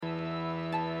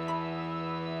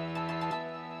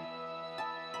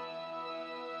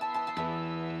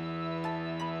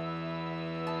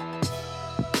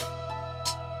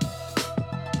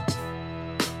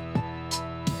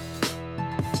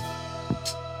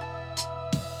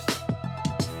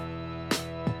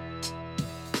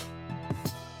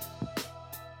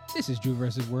This is Drew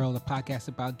versus World, a podcast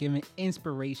about giving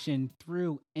inspiration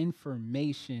through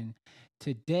information.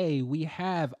 Today we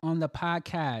have on the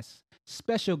podcast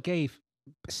special guest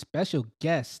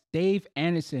Dave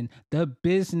Anderson, the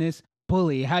business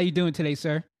bully. How you doing today,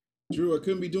 sir? Drew, I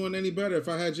couldn't be doing any better. If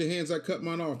I had your hands, I'd cut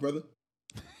mine off, brother.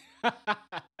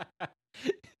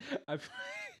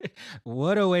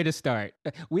 What a way to start.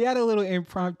 We had a little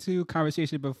impromptu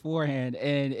conversation beforehand,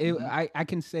 and I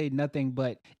can say nothing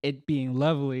but it being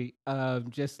lovely,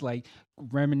 just like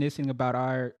reminiscing about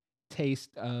our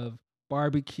taste of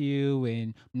barbecue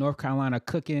and North Carolina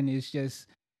cooking. Is just,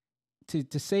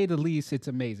 to say the least, it's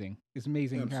amazing. It's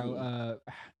amazing. Absolutely. How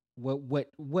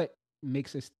what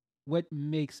makes us what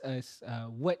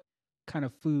kind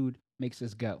of food makes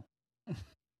us go.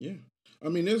 Yeah. I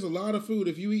mean, there's a lot of food.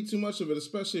 If you eat too much of it,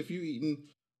 especially if you're eating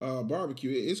barbecue,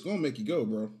 it's going to make you go,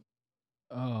 bro.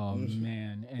 Oh,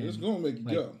 man. And it's going to make you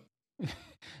go.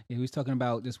 He was talking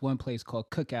about this one place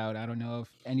called Cookout. I don't know if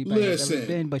anybody has ever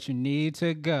been, but you need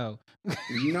to go.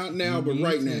 Not now, but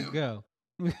right now. Go.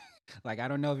 Like, I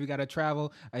don't know if you got to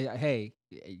travel. Hey,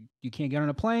 you can't get on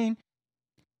a plane.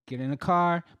 Get in a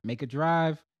car. Make a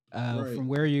drive from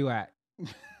where you at.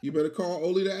 You better call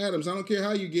Oli to Adams. I don't care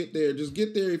how you get there. Just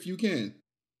get there if you can.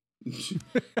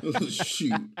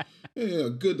 Shoot. Yeah,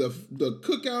 good. The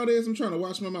Cookout is. I'm trying to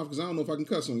watch my mouth because I don't know if I can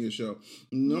cuss on your show.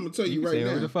 I'm going to tell you right now. Say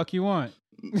whatever the fuck you want.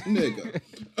 Nigga.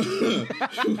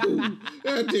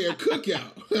 That damn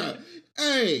Cookout.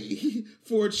 Hey,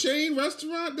 for a chain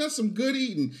restaurant, that's some good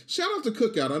eating. Shout out to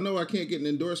Cookout. I know I can't get an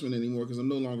endorsement anymore because I'm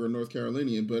no longer a North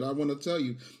Carolinian, but I want to tell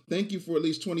you, thank you for at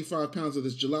least 25 pounds of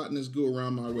this gelatinous goo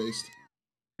around my waist.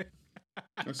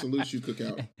 I salute you,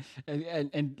 Cookout.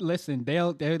 And listen,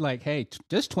 they're like, hey,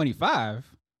 just 25.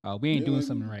 Oh, we ain't doing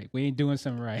something right. We ain't doing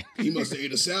something right. He must have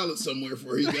ate a salad somewhere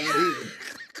before he got here.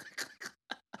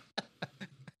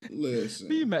 Listen,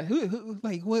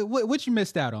 what you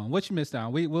missed out on? What you missed out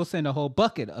on? We'll send a whole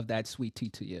bucket of that sweet tea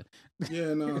to you.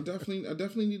 Yeah, no, I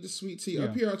definitely need the sweet tea. Yeah.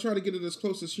 Up here, I try to get it as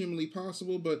close as humanly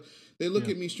possible, but they look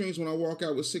at me strange when I walk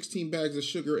out with 16 bags of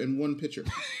sugar and one pitcher.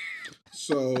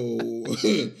 So,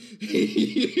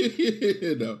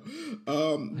 you know,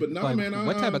 but no, like, man.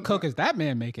 What type of Coke is that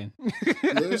man making?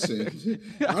 Listen,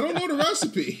 I don't know the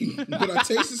recipe, but I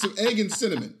tasted some egg and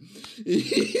cinnamon.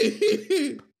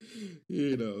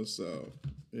 You know, so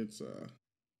it's a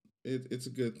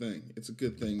good thing. It's a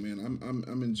good thing, man.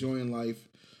 I'm enjoying life.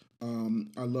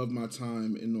 I love my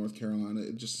time in North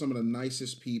Carolina. Just some of the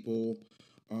nicest people.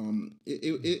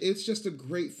 It's just a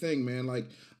great thing, man. Like,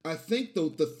 I think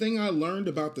the thing I learned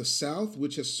about the South,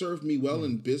 which has served me well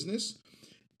in business,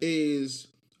 is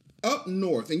up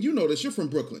north. And you know this, you're from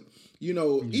Brooklyn. You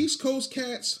know, East Coast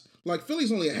cats, like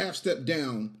Philly's only a half step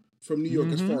down from New York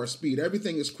as far as speed.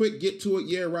 Everything is quick, get to it,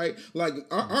 yeah, right. Like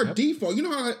our default, you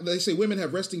know how they say women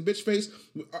have resting bitch face?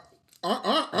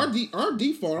 Our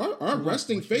default, our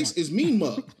resting face is mean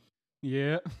mug.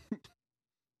 Yeah.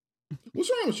 What's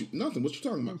wrong with you? Nothing. What you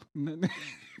talking about?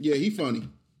 Yeah, he funny.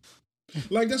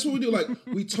 Like, that's what we do. Like,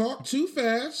 we talk too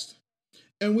fast,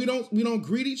 and we don't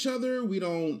greet each other. We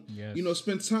don't,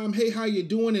 spend time. Hey, how you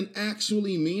doing? And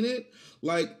actually mean it.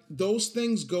 Like, those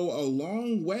things go a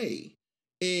long way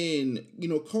in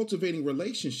cultivating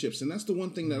relationships. And that's the one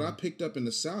thing that I picked up in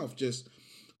the South. Just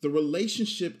the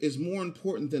relationship is more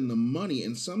important than the money.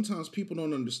 And sometimes people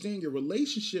don't understand your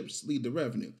relationships lead to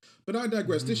revenue. But I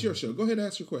digress. This is your show. Go ahead and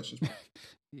ask your questions.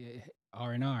 Yeah,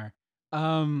 R&R.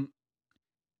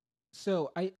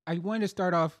 So I wanted to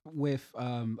start off with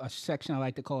a section I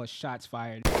like to call Shots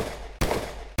Fired.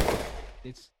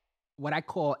 It's what I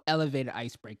call elevated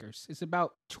icebreakers. It's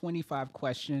about 25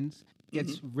 questions. It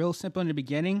gets real simple in the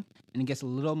beginning, and it gets a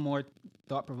little more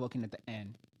thought-provoking at the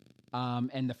end.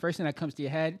 And the first thing that comes to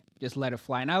your head, just let it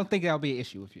fly. And I don't think that'll be an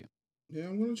issue with you. Yeah,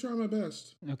 I'm going to try my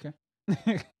best. Okay.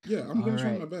 Yeah, I'm going to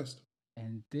try my best.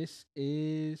 And this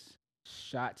is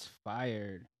Shots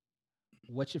Fired.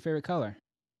 What's your favorite color?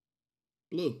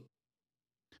 Blue.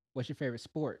 What's your favorite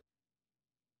sport?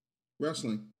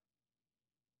 Wrestling.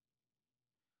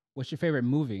 What's your favorite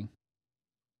movie?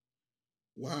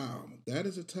 Wow, that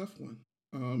is a tough one.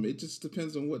 It just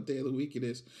depends on what day of the week it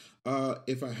is.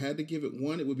 If I had to give it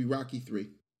one, it would be Rocky 3.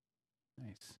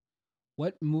 Nice.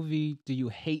 What movie do you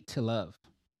hate to love?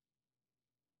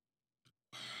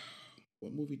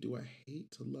 What movie do I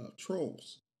hate to love?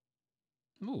 Trolls.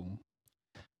 Ooh.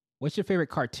 What's your favorite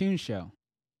cartoon show?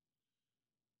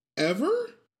 Ever?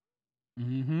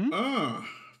 Mm-hmm.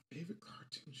 Favorite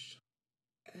cartoon show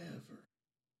ever.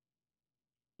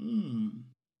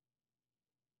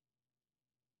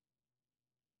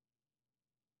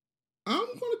 I'm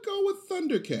going to go with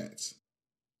Thundercats.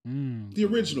 The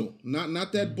original,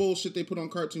 not that bullshit they put on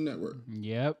Cartoon Network.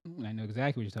 Yep, I know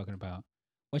exactly what you're talking about.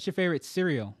 What's your favorite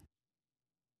cereal?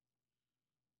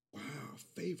 Wow,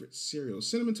 favorite cereal: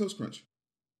 Cinnamon Toast Crunch.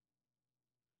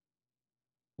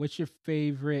 What's your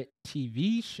favorite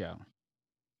TV show?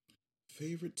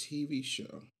 Favorite TV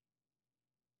show?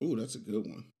 Ooh, that's a good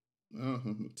one.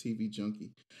 I'm a TV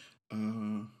junkie.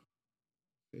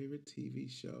 Favorite TV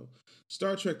show: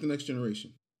 Star Trek: The Next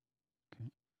Generation. Okay.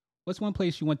 What's one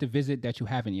place you want to visit that you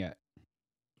haven't yet?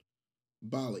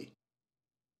 Bali.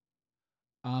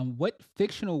 What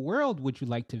fictional world would you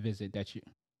like to visit that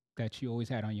you always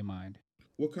had on your mind?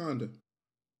 Wakanda.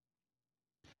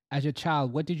 As a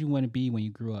child, what did you want to be when you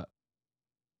grew up?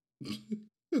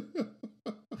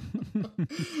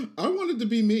 I wanted to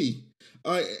be me.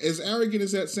 As arrogant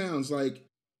as that sounds, like,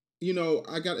 you know,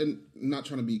 I'm not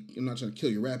trying to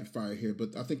kill your rapid fire here,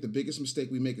 but I think the biggest mistake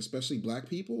we make, especially black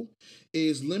people,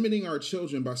 is limiting our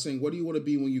children by saying, what do you want to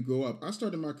be when you grow up? I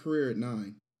started my career at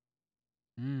 9.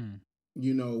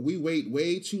 You know, we wait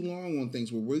way too long on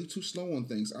things. We're way too slow on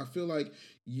things. I feel like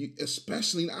I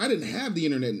didn't have the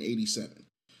internet in 87.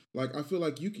 Like, I feel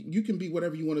like you can be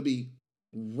whatever you want to be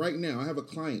right now. I have a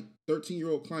client,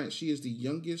 13-year-old client. She is the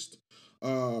youngest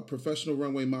professional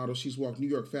runway model. She's walked New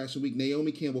York Fashion Week.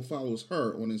 Naomi Campbell follows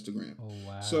her on Instagram. Oh,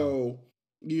 wow. So,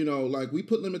 you know, like, we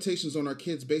put limitations on our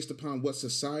kids based upon what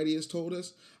society has told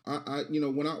us. You know,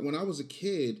 when I was a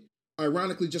kid,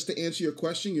 ironically, just to answer your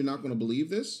question, you're not going to believe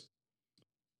this,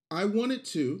 I wanted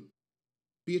to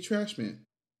be a trash man.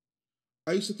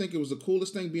 I used to think it was the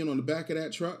coolest thing being on the back of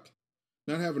that truck,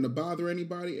 not having to bother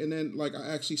anybody. And then, like,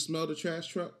 I actually smelled a trash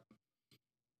truck.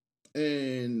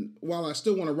 And while I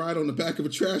still want to ride on the back of a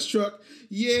trash truck,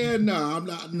 I'm not.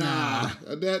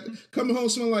 That coming home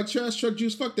smelling like trash truck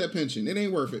juice, fuck that pension. It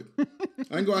ain't worth it.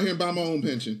 I can go out here and buy my own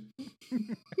pension.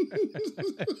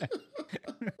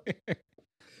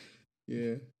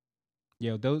 Yeah.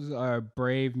 Yo, those are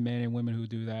brave men and women who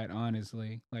do that,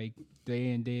 honestly. Like, day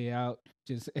in, day out,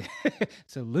 just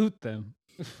salute them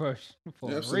for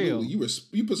Absolutely. real.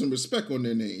 You put some respect on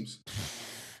their names.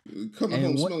 Coming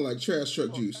home smelling like trash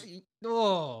truck juice.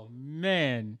 Oh,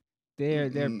 man. Their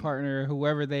partner,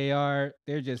 whoever they are,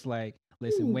 they're just like,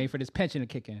 listen, waiting for this pension to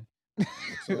kick in.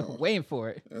 Waiting for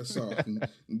it. That's all.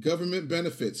 Government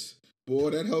benefits.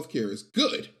 Boy, that healthcare is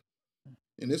good.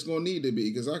 And it's going to need to be,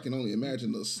 because I can only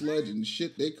imagine the sludge and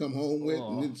shit they come home with,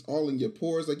 and it's all in your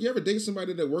pores. Like, you ever date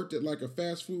somebody that worked at, like, a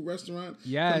fast food restaurant?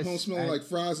 Yes. Come home smelling like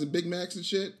fries and Big Macs and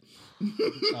shit?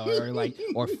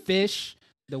 or fish.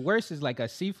 The worst is, like, a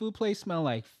seafood place smell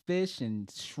like fish and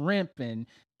shrimp and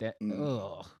that.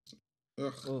 Ugh. Yeah,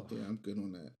 I'm good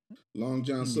on that. Long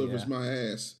John Silver's my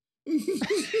ass.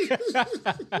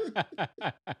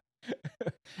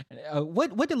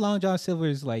 What did Long John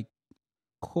Silver's, like,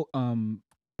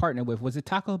 partner with? Was it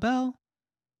Taco Bell?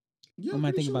 Yeah, or am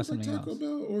I thinking about something Taco else?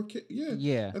 Bell or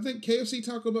I think KFC,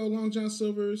 Taco Bell, Long John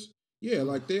Silver's. Yeah,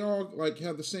 like, they all, like,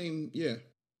 have the same. Yeah.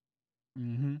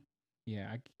 Mm-hmm.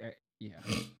 Yeah.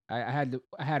 I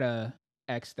had a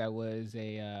ex that was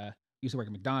used to work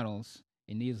at McDonald's,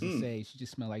 and needless to say, she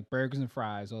just smelled like burgers and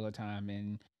fries all the time,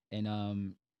 and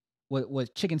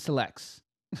what chicken selects.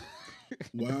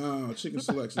 Wow, chicken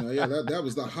selects. Now, yeah, that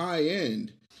was the high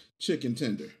end chicken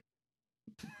tender.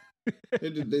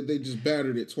 They just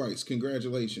battered it twice.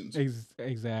 Congratulations.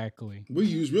 Exactly. We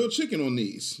use real chicken on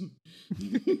these.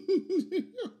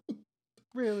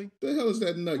 Really? The hell is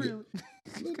that nugget?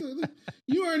 Really?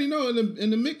 You already know in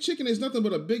the McChicken, there's nothing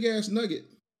but a big ass nugget.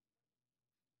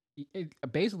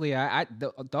 Basically,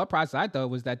 the thought process I thought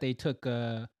was that they took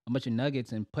a bunch of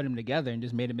nuggets and put them together and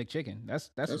just made a McChicken. That's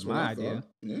my idea.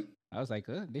 Yeah. I was like,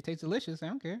 they taste delicious. I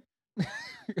don't care.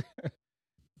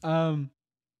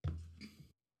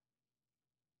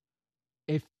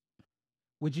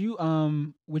 Would you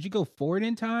go forward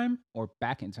in time or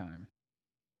back in time?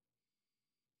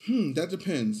 That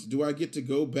depends. Do I get to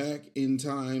go back in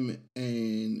time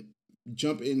and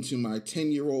jump into my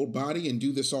 10-year-old body and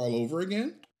do this all over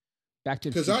again? Back to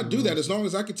because I do that as long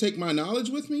as I can take my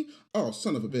knowledge with me. Oh,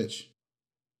 son of a bitch!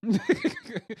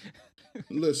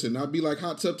 Listen, I'd be like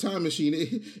Hot Tub Time Machine.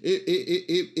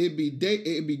 It'd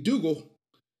be Dougal.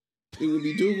 It would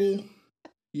be Dougal.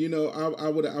 You know, I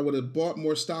would have bought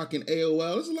more stock in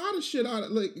AOL. There's a lot of shit out of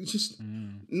like just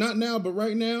not now, but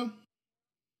right now.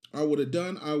 I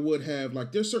would have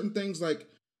like there's certain things like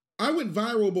I went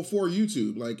viral before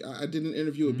YouTube. Like I did an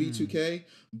interview with B2K,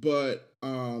 but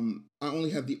I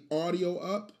only had the audio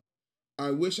up.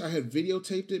 I wish I had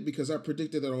videotaped it because I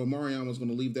predicted that Omarion was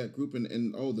going to leave that group and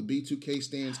the B2K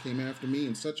stands came after me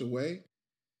in such a way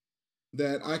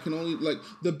that I can only like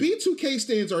the B2K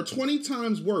stands are 20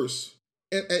 times worse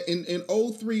in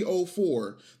 03,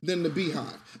 04 than the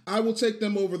Beehive. I will take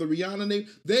them over the Rihanna name.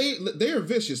 They are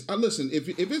vicious. Listen, if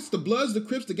it's the Bloods, the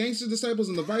Crips, the Gangster Disciples,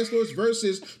 and the Vice Lords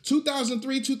versus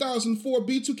 2003, 2004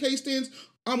 B2K stands,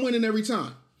 I'm winning every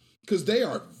time because they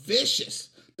are vicious.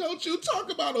 Don't you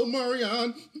talk about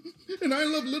Omarion and I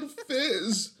love Little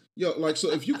Fizz. Yo, like,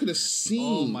 so if you could have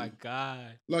seen... Oh, my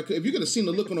God. Like, if you could have seen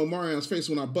the look on Omarion's face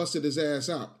when I busted his ass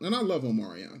out. And I love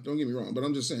Omarion, don't get me wrong, but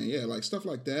I'm just saying, yeah, like, stuff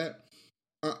like that.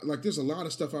 Like, there's a lot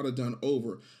of stuff I'd have done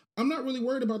over. I'm not really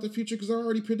worried about the future because I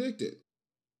already predicted.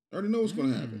 I already know what's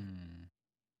going to happen.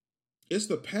 It's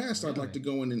the past I'd like to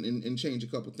go in and change a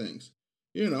couple things,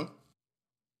 you know?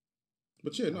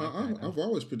 But yeah, no, I've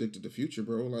always predicted the future,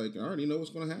 bro. Like, I already know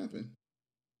what's going to happen.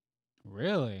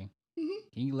 Really?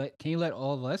 Mm-hmm. Can you let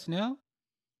all of us know?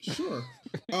 Sure.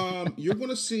 You're going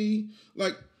to see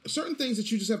like certain things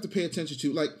that you just have to pay attention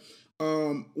to. Like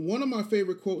one of my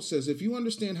favorite quotes says, "If you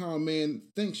understand how a man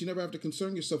thinks, you never have to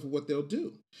concern yourself with what they'll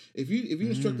do. If you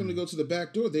instruct them to go to the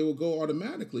back door, they will go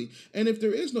automatically. And if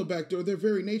there is no back door, their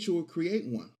very nature will create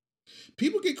one."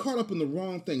 People get caught up in the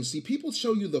wrong things. See, people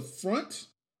show you the front,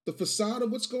 the facade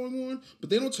of what's going on, but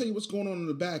they don't tell you what's going on in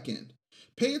the back end.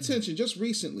 Pay attention. Just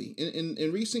recently,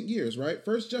 in recent years, right?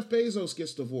 First, Jeff Bezos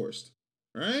gets divorced,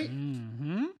 right?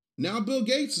 Mm-hmm. Now Bill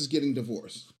Gates is getting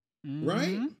divorced,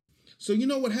 right? So you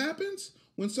know what happens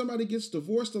when somebody gets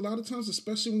divorced? A lot of times,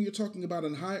 especially when you're talking about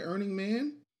a high-earning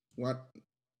man, I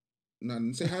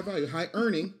didn't say high value, high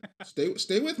earning.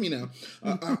 Stay with me now.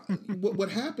 What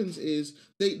happens is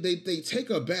they take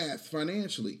a bath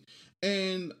financially,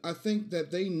 and I think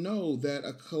that they know that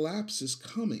a collapse is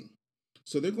coming.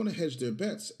 So they're going to hedge their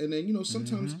bets. And then, you know,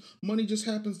 sometimes money just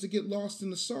happens to get lost in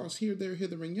the sauce here, there,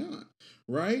 hither, and yon,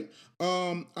 right?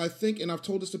 I think, and I've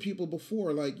told this to people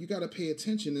before, like, you got to pay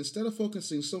attention. Instead of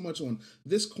focusing so much on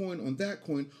this coin, on that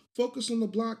coin, focus on the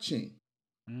blockchain.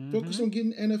 Focus on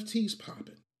getting NFTs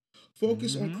popping.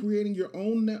 Focus on creating your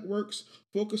own networks.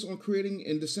 Focus on creating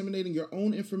and disseminating your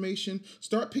own information.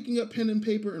 Start picking up pen and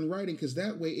paper and writing, because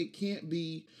that way it can't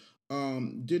be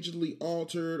digitally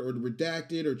altered or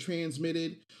redacted or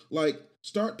transmitted. Like,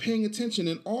 start paying attention.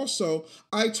 And also,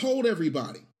 I told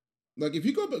everybody, like, if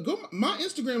you go, my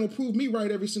Instagram will prove me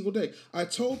right every single day. I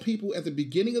told people at the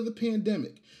beginning of the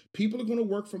pandemic, people are going to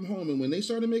work from home. And when they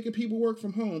started making people work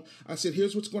from home, I said,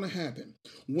 here's what's going to happen.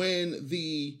 When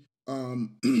the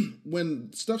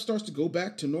when stuff starts to go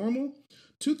back to normal,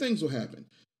 two things will happen.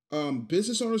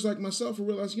 Business owners like myself will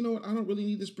realize, you know what, I don't really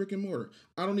need this brick and mortar.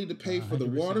 I don't need to pay for the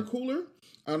water cooler.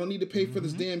 I don't need to pay for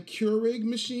this damn Keurig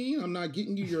machine. I'm not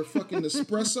getting you your fucking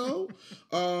espresso.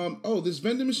 This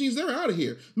vending machines, they're out of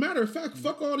here. Matter of fact,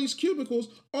 fuck all these cubicles.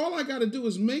 All I got to do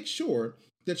is make sure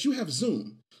that you have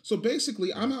Zoom. So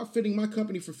basically, I'm outfitting my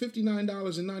company for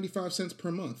 $59.95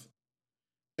 per month.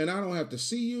 And I don't have to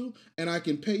see you, and I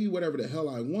can pay you whatever the hell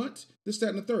I want, this, that,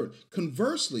 and the third.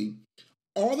 Conversely,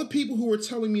 all the people who were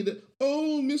telling me that,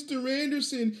 oh, Mr.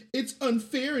 Anderson, it's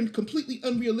unfair and completely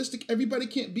unrealistic. Everybody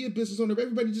can't be a business owner.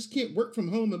 Everybody just can't work from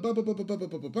home and blah, blah, blah, blah, blah,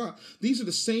 blah, blah, blah. These are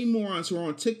the same morons who are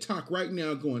on TikTok right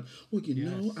now going, well, you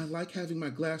know, I like having my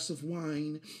glass of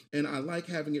wine and I like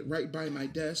having it right by my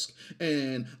desk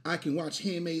and I can watch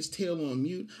Handmaid's Tale on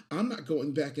mute. I'm not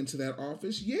going back into that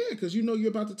office. Yeah, because you know you're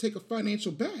about to take a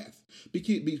financial bath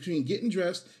between getting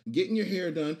dressed, getting your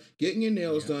hair done, getting your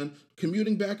nails done,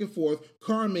 commuting back and forth,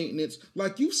 car maintenance.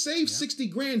 Like, you saved 60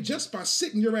 grand just by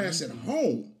sitting your ass at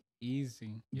home.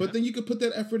 Easy. But then you could put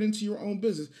that effort into your own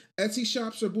business. Etsy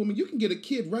shops are booming. You can get a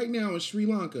kid right now in Sri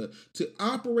Lanka to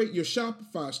operate your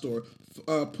Shopify store,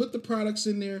 put the products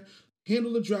in there,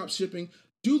 handle the drop shipping,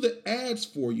 do the ads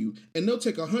for you, and they'll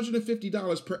take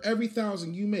 $150 per every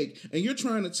 1,000 you make. And you're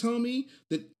trying to tell me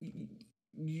that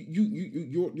you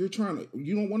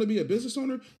don't want to be a business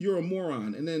owner? You're a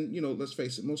moron. And then, you know, let's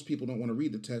face it, most people don't want to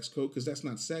read the tax code because that's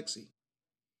not sexy.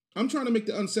 I'm trying to make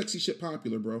the unsexy shit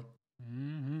popular, bro.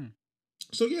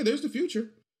 So yeah, there's the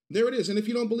future. There it is. And if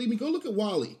you don't believe me, go look at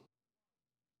Wall-E.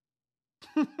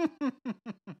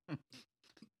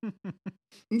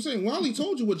 I'm saying Wall-E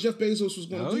told you what Jeff Bezos was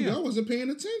going to do. Y'all wasn't paying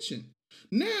attention.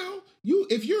 Now,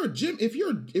 if you're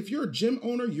a gym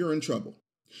owner, you're in trouble.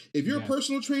 If you're a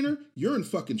personal trainer, you're in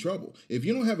fucking trouble. If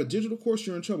you don't have a digital course,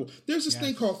 you're in trouble. There's this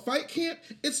thing called Fight Camp.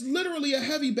 It's literally a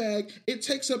heavy bag. It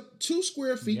takes up 2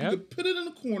 square feet. You can put it in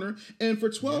a corner, and for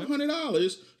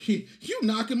 $1,200, you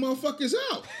knocking motherfuckers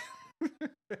out.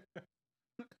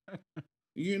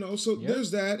 You know, so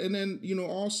there's that. And then, you know,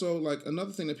 also, like,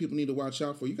 another thing that people need to watch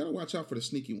out for, you got to watch out for the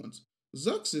sneaky ones.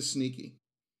 Zucks is sneaky.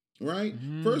 Right?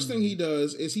 First thing he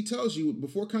does is he tells you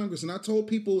before Congress, and I told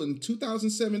people in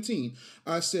 2017,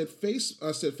 I said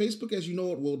Facebook as you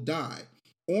know it will die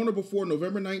on or before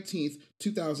November 19th,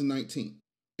 2019.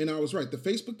 And I was right. The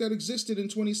Facebook that existed in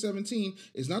 2017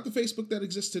 is not the Facebook that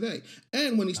exists today.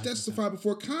 And when he testified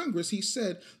before Congress, he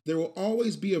said there will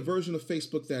always be a version of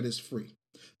Facebook that is free.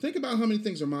 Think about how many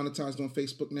things are monetized on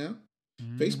Facebook now.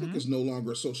 Facebook is no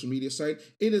longer a social media site.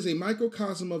 It is a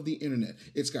microcosm of the internet.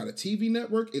 It's got a TV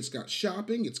network. It's got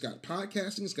shopping. It's got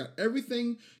podcasting. It's got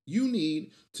everything you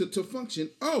need to function.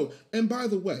 Oh, and by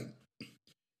the way,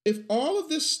 if all of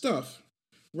this stuff,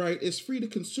 right, is free to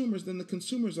consumers, then the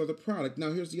consumers are the product.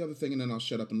 Now, here's the other thing, and then I'll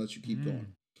shut up and let you keep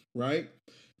going, right?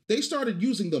 They started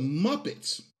using the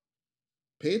Muppets.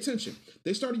 Pay attention.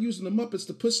 They started using the Muppets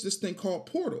to push this thing called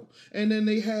Portal. And then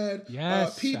they had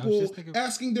people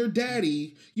asking their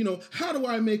daddy, how do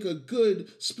I make a good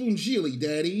spoongili,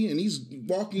 daddy? And he's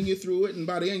walking you through it. And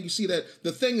by the end, you see that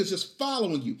the thing is just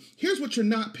following you. Here's what you're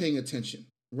not paying attention,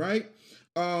 right?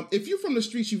 If you're from the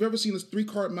streets, you've ever seen this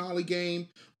three-card Molly game,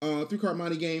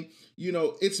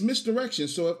 it's misdirection.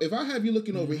 So if I have you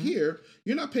looking over here,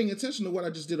 you're not paying attention to what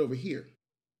I just did over here.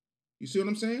 You see what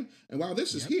I'm saying? And while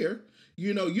this is here,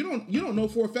 you don't know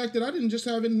for a fact that I didn't just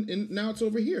have it and now it's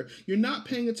over here. You're not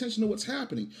paying attention to what's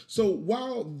happening. So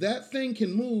while that thing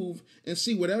can move and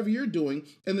see whatever you're doing,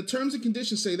 and the terms and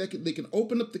conditions say that they can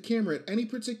open up the camera at any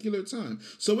particular time,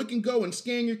 so it can go and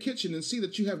scan your kitchen and see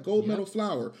that you have gold medal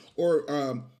flour or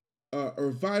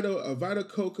Vita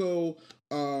Coco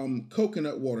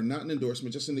coconut water, not an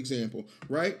endorsement, just an example,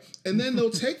 right? And then they'll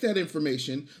take that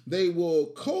information, they will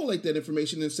collate that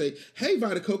information and say, hey,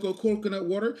 Vita Coco coconut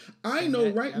water, I know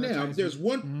right now there's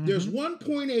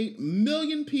 1.8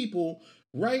 million people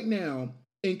right now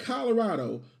in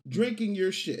Colorado drinking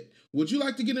your shit. Would you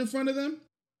like to get in front of them?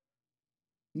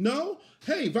 No?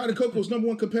 Hey, Vita Coco's number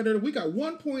one competitor. We got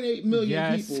 1.8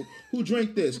 million people who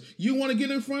drink this. You want to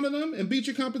get in front of them and beat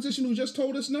your competition who just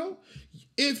told us no?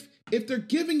 If they're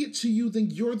giving it to you,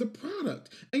 then you're the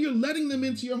product. And you're letting them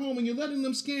into your home and you're letting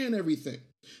them scan everything.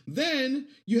 Then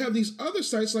you have these other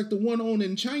sites like the one owned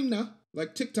in China,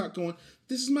 like TikTok going,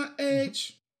 this is my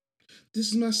age. This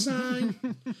is my sign.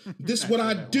 This is what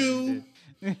I do.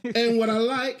 And what I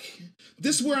like,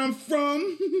 this is where I'm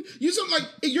from.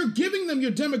 You're giving them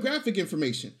your demographic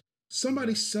information.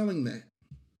 Somebody's selling that.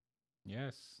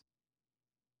 Yes.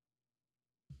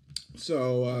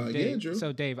 So, Dave, Drew.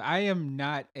 So, Dave, I'm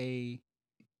in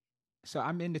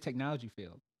the technology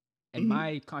field, and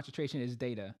my concentration is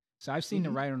data. So I've seen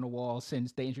the writing on the wall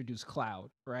since they introduced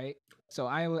cloud, right? So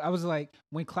I was like,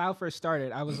 when cloud first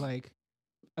started, I was like,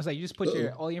 you just put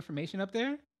all your information up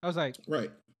there. I was like, right.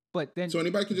 But then so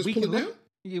anybody can just pull it down?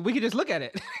 We could just look at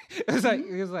it. It was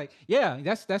like, yeah,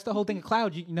 that's the whole thing of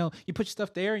cloud. You put your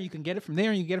stuff there and you can get it from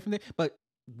there and you get it from there. But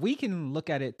we can look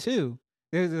at it too.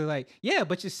 They're like, yeah,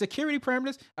 but your security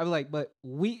parameters. I was like,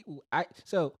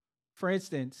 so for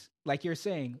instance, like you're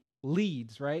saying,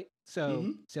 leads, right?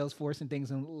 So Salesforce and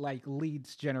things and like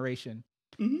leads generation.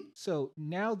 So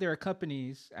now there are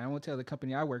companies, I won't tell the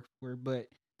company I work for, but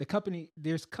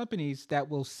there's companies that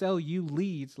will sell you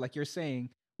leads, like you're saying,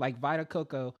 like Vita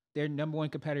Coco, their number one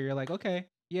competitor. You're like, okay,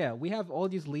 yeah, we have all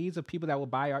these leads of people that will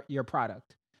buy your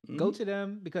product. Go to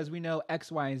them because we know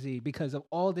X, Y, and Z because of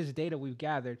all this data we've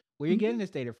gathered. Where are you getting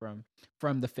this data from?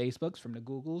 From the Facebooks, from the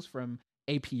Googles, from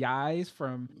APIs,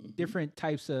 from different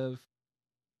types of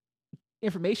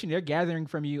information they're gathering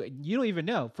from you. You don't even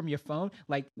know from your phone.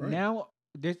 Like now,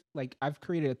 there's like I've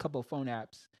created a couple of phone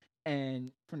apps,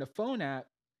 and from the phone app,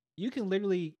 you can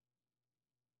literally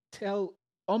tell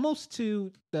almost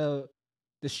to the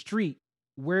street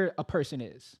where a person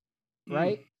is,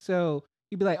 right? So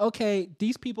you'd be like, okay,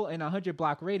 these people in 100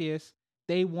 block radius,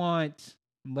 they want,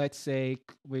 let's say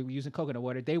we're using coconut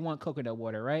water, they want coconut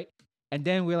water, right? And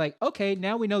then we're like, okay,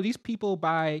 now we know these people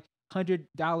buy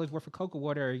 $100 worth of coconut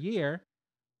water a year.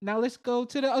 Now let's go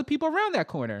to the other people around that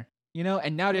corner,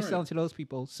 and now they're selling to those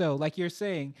people. So like you're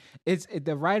saying, it's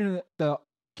the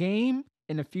game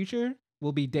in the future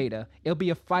will be data. It'll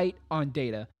be a fight on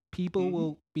data. People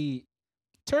will be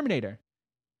Terminator,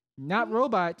 not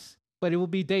robots, but it will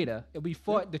be data. It'll be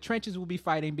fought. The trenches will be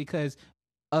fighting because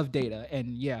of data. And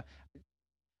yeah,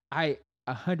 I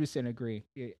 100% agree.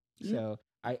 So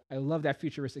I love that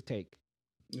futuristic take.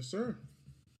 Yes, sir.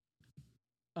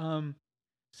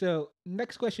 So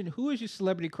next question: who is your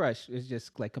celebrity crush? It's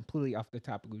just like completely off the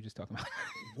topic we were just talking about.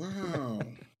 Wow.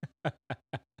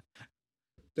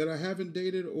 That I haven't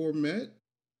dated or met.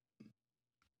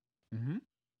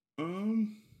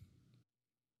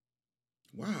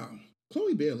 Wow.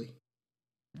 Chloe Bailey.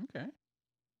 Okay.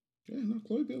 Yeah, no,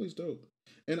 Chloe Bailey's dope.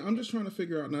 And I'm just trying to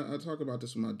figure out. Now, I talk about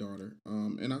this with my daughter,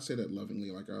 and I say that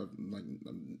lovingly, like I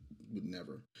would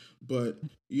never. But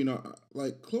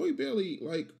like Chloe Bailey,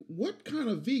 like what kind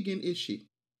of vegan is she?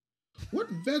 What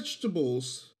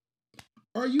vegetables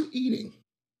are you eating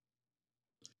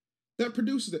that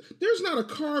produces it? There's not a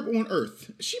carb on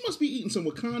Earth. She must be eating some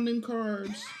Wakandan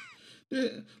carbs.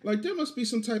 There must be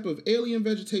some type of alien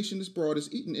vegetation this broad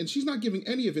is eating, and she's not giving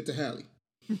any of it to Hallie.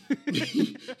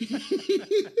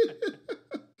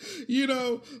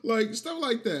 Like stuff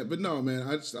like that. But no, man,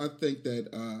 I think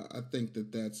that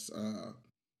that's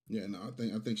yeah, no,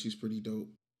 I think she's pretty dope.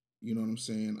 You know what I'm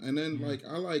saying? And then Yeah. like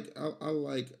I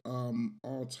like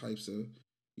all types of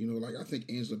like I think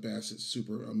Angela Bassett's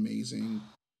super amazing.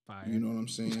 Fire. You know what I'm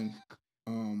saying?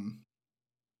 um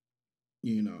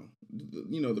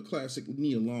the classic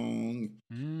Nia Long.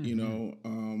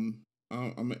 I'm an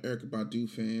Erykah Badu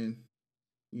fan.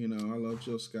 I love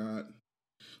Jill Scott.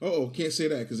 Oh, can't say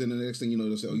that because then the next thing you know,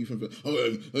 they'll say, "Oh, you from?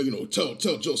 Tell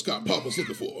Jill Scott Papa's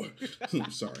looking for her."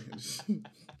 Sorry.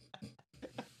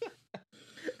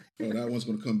 Oh, that one's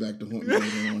gonna come back to haunt me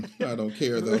later on. I don't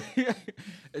care though.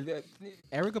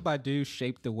 Erykah Badu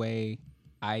shaped the way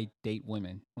I date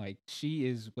women. Like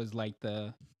was like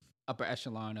the upper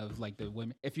echelon of like the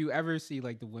women. If you ever see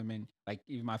like the women, like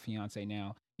even my fiance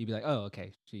now, you'd be like, oh,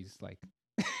 okay, she's like,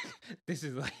 this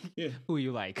is like who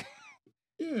you like.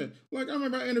 Yeah, like I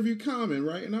remember I interviewed Common,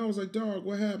 right? And I was like, "Dog,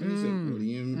 what happened?" He said, "What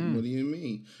do you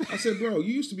mean?" I said, "Bro,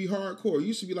 you used to be hardcore. You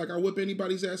used to be like, I whip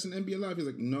anybody's ass in NBA Live." He's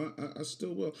like, "No, I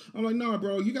still will." I'm like, "Nah,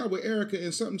 bro, you got with Erykah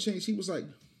and something changed." He was like,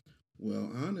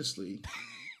 "Well, honestly,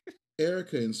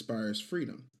 Erykah inspires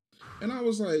freedom," and I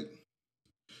was like,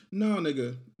 "No,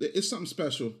 nigga, it's something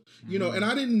special, And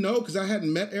I didn't know because I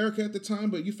hadn't met Erykah at the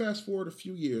time. But you fast forward a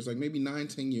few years, like maybe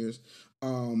 9-10 years.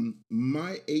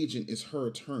 My agent is her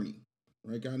attorney.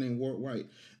 Right, guy named Ward White,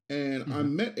 and I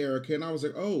met Erykah, and I was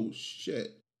like, "Oh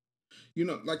shit,"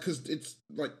 like because it's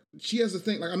like she has a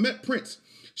thing. Like I met Prince,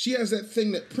 she has that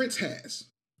thing that Prince has,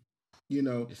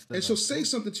 and she'll say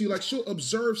something to you, like she'll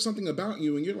observe something about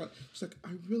you, and you're like, she's like,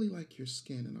 "I really like your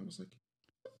skin," and I was like,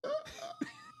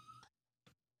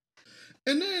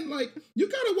 and then like you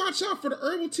gotta watch out for the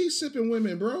herbal tea sipping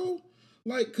women, bro.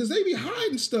 Like, cause they be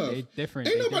hiding stuff. Different.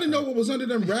 Ain't nobody know what was under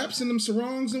them wraps and them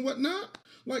sarongs and whatnot.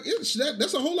 Like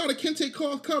that's a whole lot of kente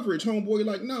cloth coverage, homeboy.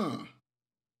 Like, nah.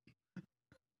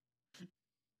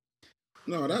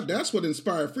 No, that's what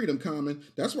inspired freedom, Common.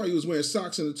 That's why he was wearing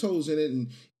socks and the toes in it and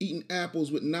eating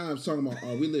apples with knives, talking about,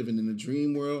 "Are we living in a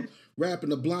dream world?" Rapping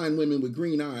to blind women with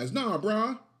green eyes. Nah,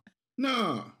 brah.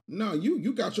 Nah,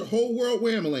 you got your whole world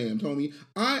wham-a-lammed, homie.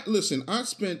 I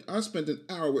spent an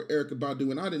hour with Erykah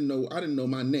Badu and I didn't know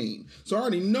my name. So I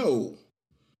already know.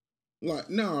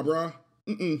 Like, nah, bruh.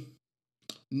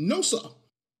 No, sir.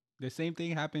 The same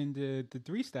thing happened to the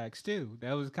Three Stacks too.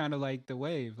 That was kind of like the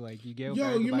wave. Like you get.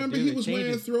 Yo, you remember he was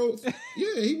wearing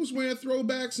he was wearing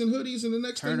throwbacks and hoodies, and the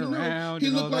next thing you know, he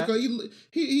looked like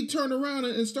he turned around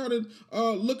and started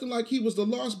looking like he was the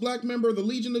lost black member of the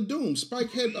Legion of Doom.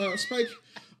 Spike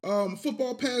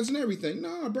football pads and everything.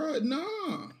 Nah, bro,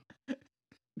 nah.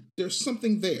 There's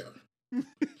something there.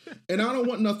 And I don't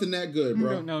want nothing that good,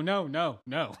 bro.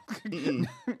 No.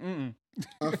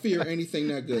 I fear anything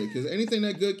that good because anything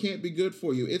that good can't be good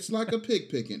for you. It's like a pig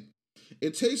picking.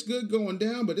 It tastes good going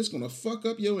down, but it's going to fuck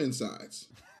up your insides.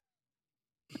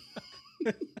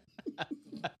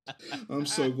 I'm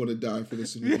so going to die for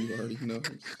this interview. You already know.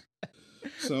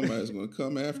 Somebody's going to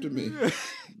come after me.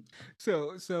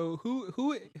 So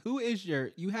who is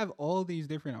you have all these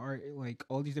different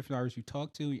all these different artists you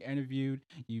talked to, you interviewed,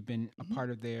 you've been a part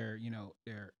of their,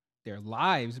 their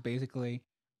lives basically.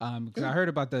 Because I heard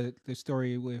about the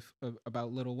story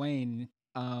about Lil Wayne.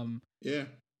 Yeah.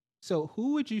 So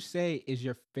who would you say is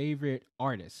your favorite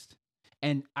artist?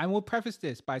 And I will preface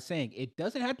this by saying it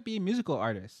doesn't have to be a musical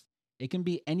artist. It can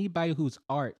be anybody whose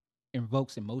art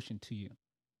invokes emotion to you.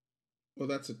 Well,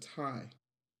 that's a tie,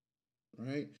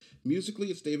 right? Musically,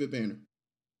 it's David Banner.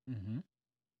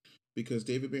 Because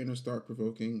David Banner is thought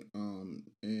provoking, and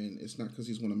it's not because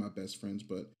he's one of my best friends,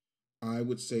 but I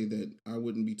would say that I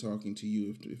wouldn't be talking to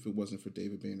you if it wasn't for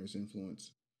David Banner's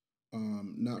influence.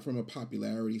 Not from a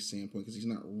popularity standpoint, because he's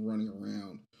not running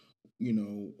around,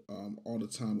 all the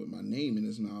time with my name in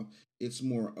his mouth. It's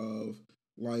more of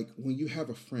like when you have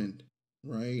a friend,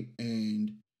 right?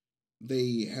 And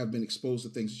they have been exposed to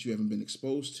things that you haven't been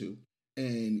exposed to.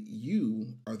 And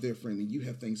you are their friend and you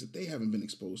have things that they haven't been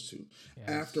exposed to. Yes.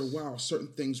 After a while, certain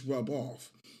things rub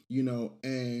off,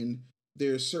 and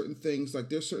there's certain things, like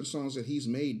there's certain songs that he's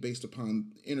made based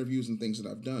upon interviews and things that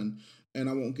I've done, and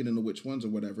I won't get into which ones or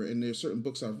whatever. And there's certain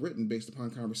books I've written based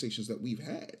upon conversations that we've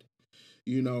had.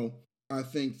 You know, I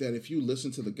think that if you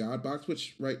listen to the God Box,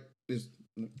 which right is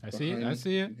I see it. I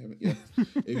see it. Yeah,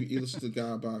 if you listen to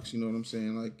God Box, you know what I'm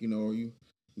saying. Like, you know, you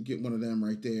get one of them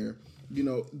right there. You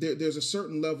know, there's a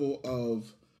certain level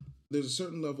of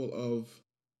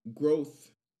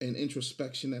growth and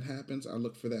introspection that happens. I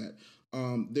look for that.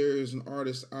 There is an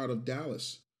artist out of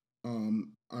Dallas,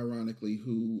 ironically,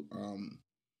 who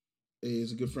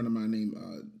is a good friend of mine named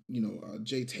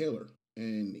Jay Taylor,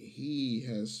 and he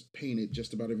has painted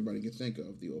just about everybody you can think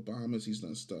of. The Obamas, he's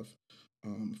done stuff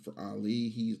for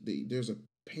Ali. There's a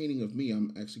painting of me.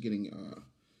 I'm actually getting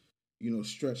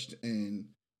stretched and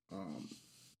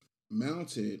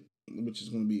mounted, which is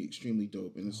going to be extremely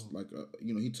dope. And it's like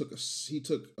he took a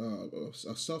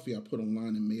selfie I put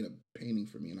online and made a painting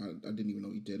for me, and I didn't even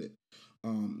know he did it.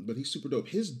 But he's super dope.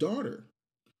 His daughter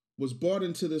was brought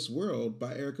into this world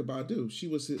by Erykah Badu. She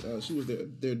was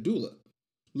their doula.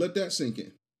 Let that sink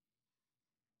in.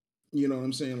 You know what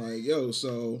I'm saying? Like, yo,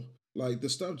 so like the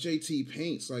stuff JT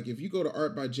paints, like if you go to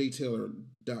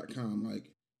artbyjtaylor.com,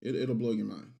 like it'll blow your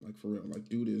mind. Like for real. Like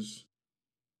dude is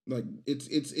like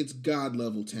it's God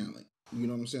level talent. You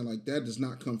know what I'm saying? Like that does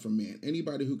not come from man.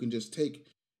 Anybody who can just take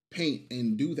paint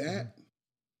and do that.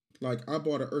 Like I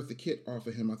bought an Eartha Kitt off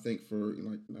of him, I think for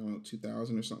like I don't know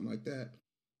 2000 or something like that.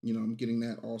 You know, I'm getting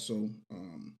that also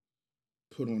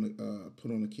put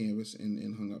on a canvas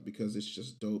and hung up because it's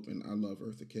just dope, and I love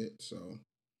Eartha Kitt. So,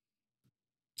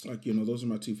 like, you know, those are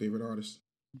my two favorite artists.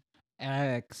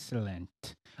 Excellent.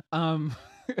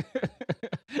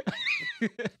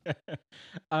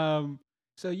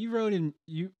 So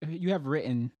you have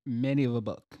written many of a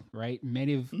book, right?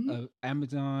 Many of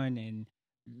Amazon and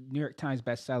New York Times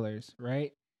bestsellers,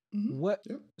 right?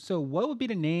 Mm-hmm. So what would be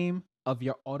the name of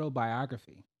your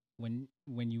autobiography when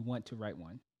you want to write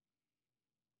one?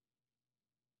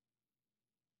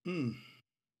 You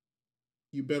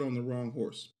bet on the wrong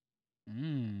horse.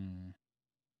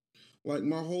 Like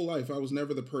my whole life, I was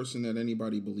never the person that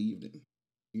anybody believed in.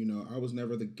 You know, I was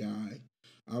never the guy.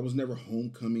 I was never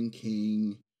homecoming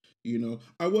king. You know,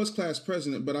 I was class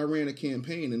president, but I ran a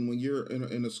campaign. And when you're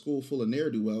in a school full of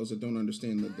ne'er-do-wells that don't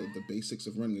understand the basics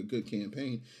of running a good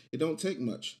campaign, it don't take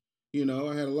much. You know,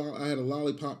 I had a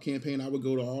lollipop campaign. I would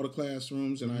go to all the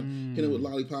classrooms and I hit it with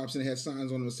lollipops, and it had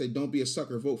signs on them that say, "Don't be a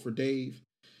sucker, vote for Dave."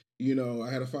 You know,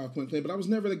 I had a 5-point plan, but I was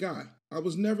never the guy. I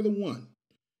was never the one.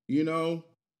 You know,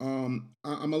 I'm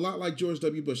a lot like George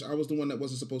W. Bush. I was the one that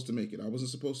wasn't supposed to make it. I wasn't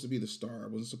supposed to be the star. I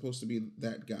wasn't supposed to be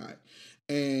that guy.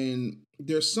 And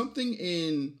there's something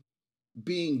in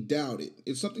being doubted.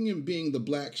 It's something in being the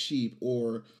black sheep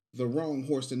or the wrong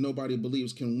horse that nobody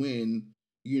believes can win,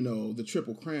 you know, the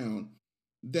Triple Crown,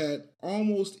 that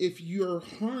almost if you're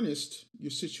harnessed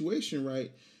your situation right,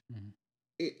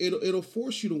 it'll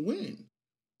force you to win.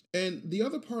 And the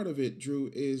other part of it,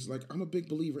 Drew, is like I'm a big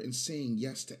believer in saying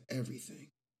yes to everything.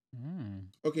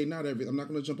 Okay, not everything. I'm not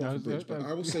going to jump off the bridge, but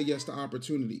I will say yes to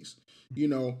opportunities. You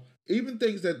know, even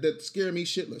things that scare me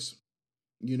shitless.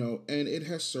 You know, and it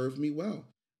has served me well.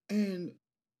 And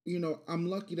you know, I'm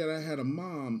lucky that I had a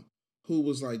mom who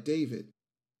was like, David,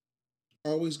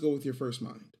 always go with your first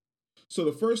mind. So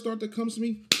the first thought that comes to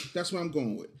me, that's what I'm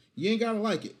going with. You ain't gotta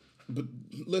like it, but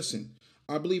listen.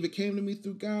 I believe it came to me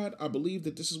through God. I believe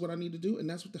that this is what I need to do, and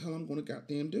that's what the hell I'm going to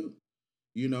goddamn do,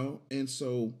 you know. And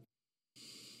so,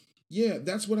 yeah,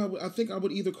 that's what I think I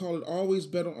would either call it. Always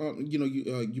bet on,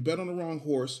 you bet on the wrong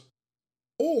horse,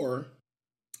 or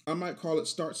I might call it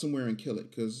start somewhere and kill it,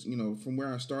 because you know, from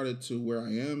where I started to where I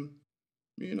am,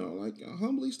 you know, like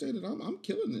humbly stated, I'm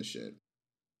killing this shit.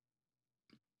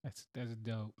 That's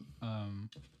dope.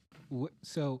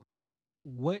 So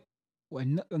what?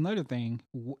 Another thing,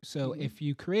 so if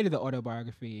you created the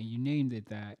autobiography and you named it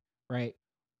that, right,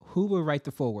 who would write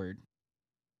the foreword?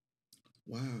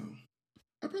 Wow.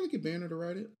 I'd probably get Banner to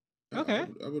write it. Okay.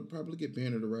 I would probably get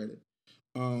Banner to write it.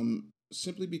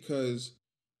 Simply because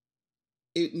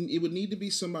it would need to be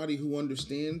somebody who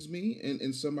understands me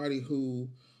and somebody who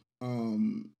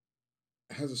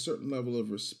has a certain level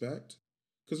of respect.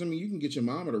 Because, I mean, you can get your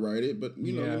mama to write it, but,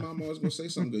 you know, your mama always going to say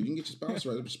something good. You can get your spouse to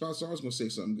write it, but your spouse always going to say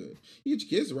something good. You get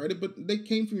your kids to write it, but they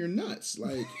came from your nuts.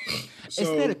 Like, so,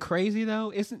 isn't that crazy,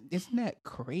 though? Isn't that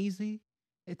crazy?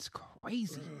 It's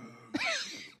crazy.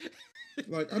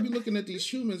 Like, I be looking at these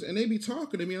humans, and they be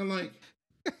talking to me. I'm like,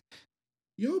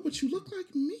 yo, but you look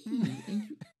like me.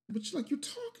 And you're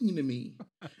talking to me.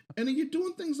 And then you're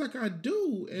doing things like I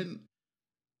do. And,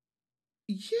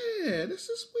 yeah, this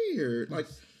is weird. Like,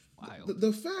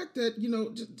 the fact that, you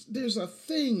know, there's a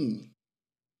thing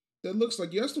that looks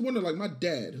like you. That's the wonder, like my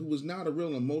dad, who was not a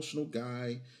real emotional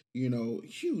guy,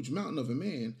 huge mountain of a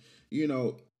man,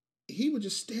 he would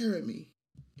just stare at me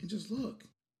and just look.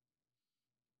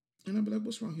 And I'd be like,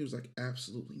 what's wrong? He was like,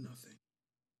 absolutely nothing.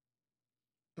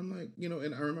 I'm like,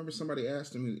 and I remember somebody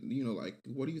asked him, like,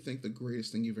 what do you think the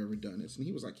greatest thing you've ever done is? And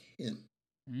he was like, him.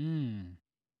 And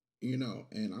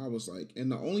I was like,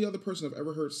 and the only other person I've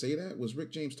ever heard say that was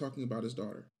Rick James talking about his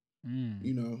daughter.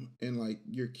 And like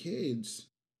your kids,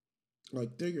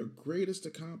 like they're your greatest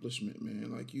accomplishment,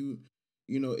 man. Like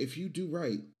if you do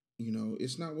right,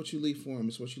 it's not what you leave for them,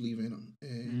 it's what you leave in them.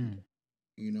 And,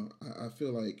 I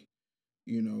feel like,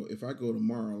 if I go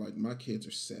tomorrow, like my kids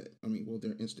are set. I mean, well,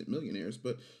 they're instant millionaires,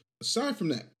 but aside from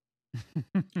that,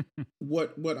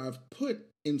 what I've put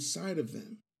inside of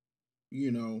them,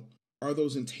 are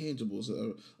those intangibles,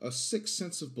 a sixth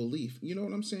sense of belief. You know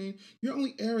what I'm saying? You're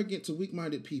only arrogant to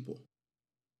weak-minded people.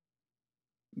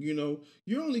 You're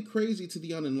only crazy to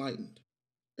the unenlightened.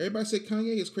 Everybody say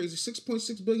Kanye is crazy.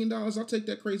 $6.6 billion. I'll take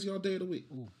that crazy all day of the week.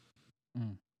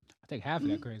 I'll take half of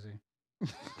that crazy.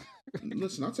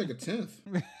 Listen, I'll take a tenth.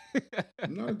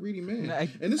 I'm not a greedy man.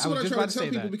 And this is what I try to tell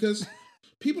people because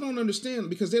people don't understand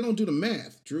because they don't do the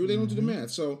math, Drew. They don't do the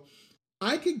math. So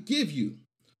I could give you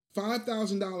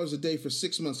 $5,000 a day for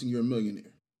 6 months and you're a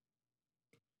millionaire.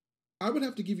 I would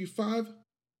have to give you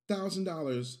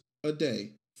 $5,000 a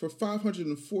day for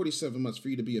 547 months for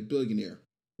you to be a billionaire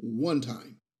one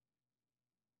time.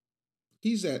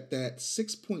 He's at that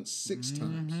 6.6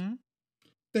 times.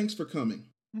 Thanks for coming.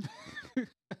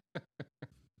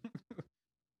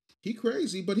 He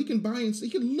crazy, but he can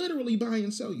literally buy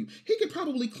and sell you. He could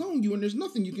probably clone you and there's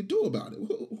nothing you can do about it.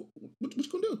 What you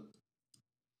gonna do?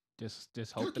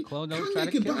 Just hope the clone don't try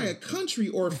to kill him. He can buy a country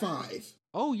or 5.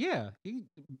 Oh yeah,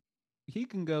 he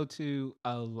can go to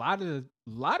a lot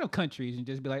of countries and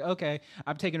just be like, okay,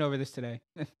 I'm taking over this today.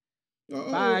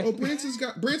 Bye.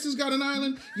 Branson's got an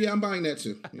island. Yeah, I'm buying that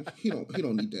too. He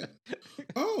don't need that.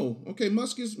 Oh, okay.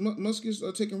 Musk is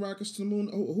taking rockets to the moon.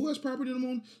 Oh, who has property to the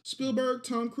moon? Spielberg,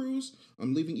 Tom Cruise.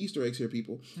 I'm leaving Easter eggs here,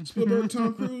 people. Spielberg,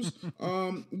 Tom Cruise.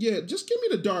 Yeah, just give me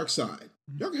the dark side.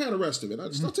 Y'all can have the rest of it.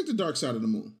 I'll take the dark side of the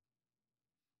moon.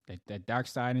 That dark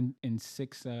side in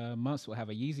 6 months will have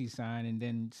a Yeezy sign and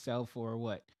then sell for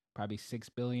what? Probably $6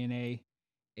 billion a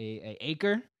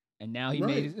acre. And now he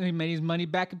made his money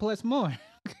back and plus more.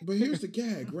 But here's the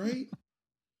gag, right?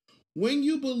 When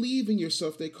you believe in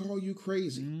yourself, they call you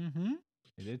crazy. And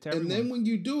then when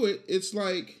you do it, it's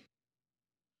like,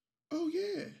 oh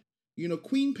yeah.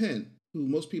 Queen Pen, who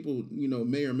most people,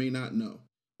 may or may not know.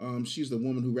 She's the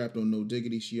woman who rapped on No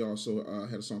Diggity. She also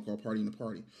had a song called Party in the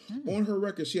Party. On her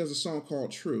record, she has a song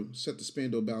called True, set to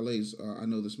Spandau Ballet's I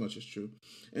Know This Much Is True.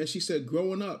 And she said,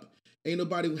 growing up, ain't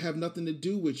nobody have nothing to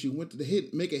do with you. Went to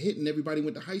make a hit, and everybody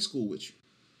went to high school with you.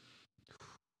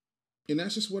 And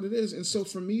that's just what it is. And so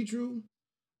for me, Drew,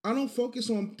 I don't focus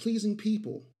on pleasing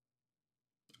people.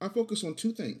 I focus on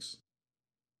 2 things.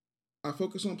 I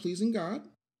focus on pleasing God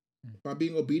by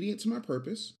being obedient to my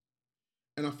purpose.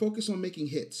 And I focus on making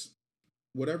hits,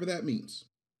 whatever that means.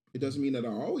 It doesn't mean that I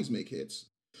always make hits,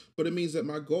 but it means that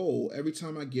my goal every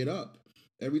time I get up,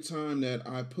 every time that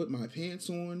I put my pants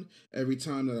on, every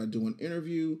time that I do an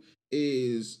interview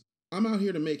is I'm out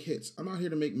here to make hits. I'm out here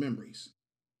to make memories.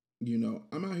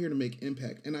 I'm out here to make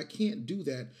impact. And I can't do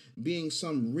that being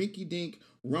some rinky-dink,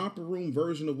 romper room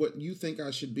version of what you think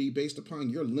I should be based upon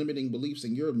your limiting beliefs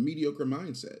and your mediocre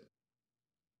mindset.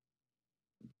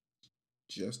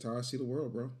 Just how I see the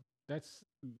world, bro. That's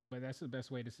the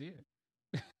best way to see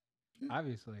it.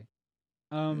 Obviously.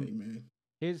 Hey, man.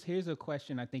 Here's a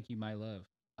question I think you might love.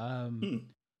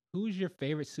 Who's your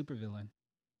favorite supervillain?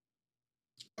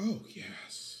 Oh,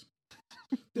 yes.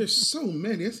 There's so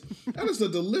many. That is a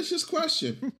delicious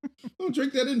question. I'll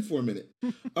drink that in for a minute.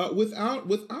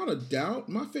 Without a doubt,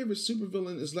 my favorite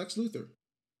supervillain is Lex Luthor.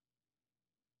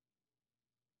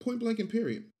 Point blank and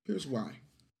period. Here's why.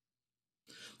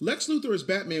 Lex Luthor is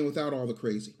Batman without all the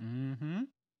crazy.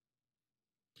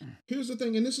 Here's the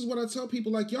thing, and this is what I tell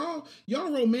people: like y'all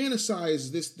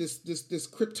romanticize this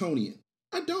Kryptonian.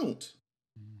 I don't.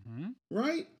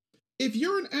 Right? If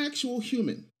you're an actual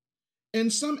human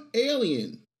and some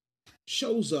alien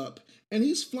shows up and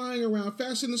he's flying around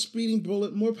faster than a speeding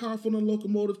bullet, more powerful than a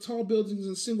locomotive, tall buildings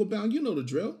and single bound, you know the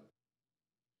drill.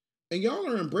 And y'all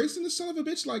are embracing the son of a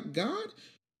bitch like God.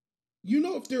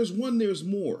 If there's one, there's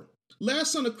more.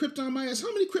 Last son of Krypton, my ass,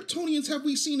 how many Kryptonians have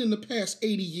we seen in the past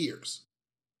 80 years?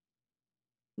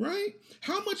 Right?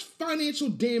 How much financial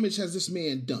damage has this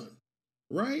man done?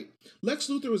 right? Lex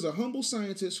Luthor is a humble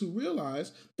scientist who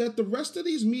realized that the rest of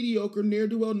these mediocre,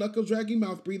 ne'er-do-well, knuckle-dragging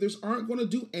mouth breathers aren't going to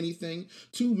do anything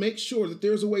to make sure that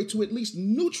there's a way to at least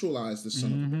neutralize the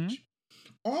son of a bitch.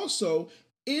 Also,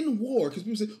 in war, because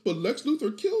people say, but Lex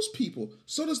Luthor kills people.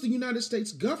 So does the United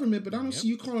States government, but I don't see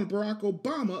you calling Barack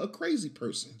Obama a crazy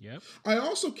person. Yep. I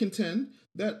also contend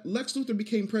that Lex Luthor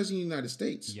became president of the United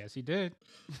States. Yes, he did.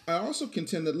 I also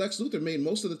contend that Lex Luthor made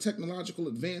most of the technological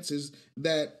advances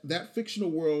that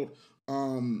fictional world,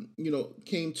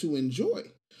 came to enjoy.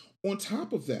 On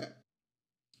top of that,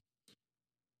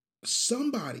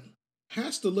 somebody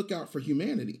has to look out for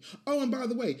humanity. Oh, and by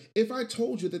the way, if I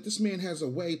told you that this man has a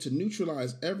way to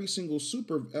neutralize every single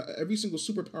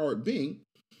superpowered being,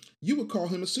 you would call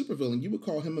him a supervillain. You would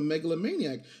call him a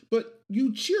megalomaniac. But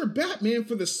you cheer Batman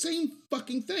for the same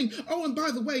fucking thing. Oh, and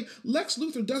by the way, Lex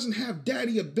Luthor doesn't have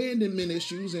daddy abandonment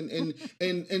issues and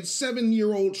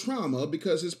 7-year-old trauma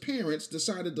because his parents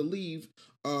decided to leave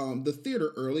the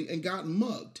theater early and got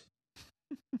mugged.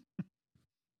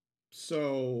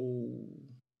 So,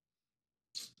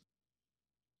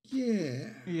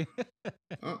 yeah.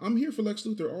 I'm here for Lex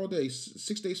Luthor all day,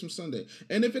 6 days from Sunday.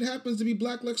 And if it happens to be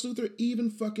Black Lex Luthor, even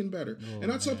fucking better.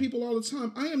 And I tell people all the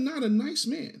time, I am not a nice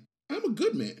man. I'm a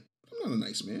good man. I'm not a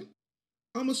nice man.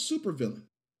 I'm a supervillain.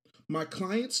 My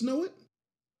clients know it.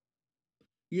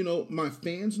 You know, my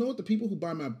fans know it. The people who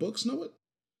buy my books know it.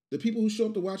 The people who show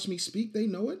up to watch me speak, they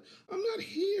know it. I'm not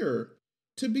here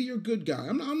to be your good guy.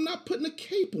 I'm not putting a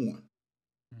cape on.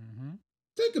 Mm-hmm.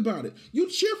 Think about it. You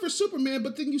cheer for Superman,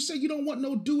 but then you say you don't want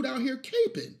no dude out here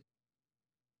caping.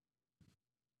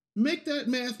 Make that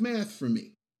math for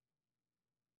me.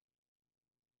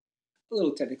 A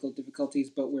little technical difficulties,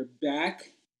 but we're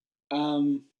back.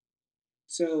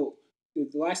 So the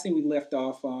last thing we left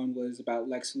off on was about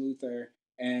Lex Luthor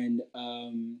and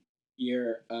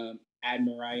your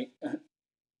admiring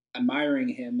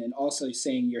him, and also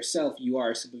saying yourself you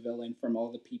are a supervillain from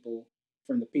the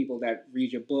people that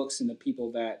read your books and the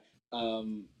people that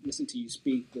listen to you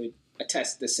speak would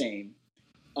attest the same.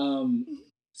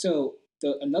 So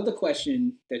another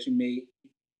question that you may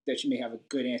have a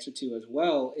good answer to as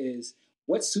well is,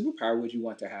 what superpower would you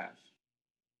want to have?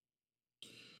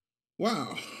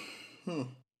 Wow.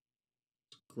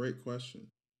 Great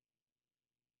question.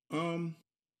 I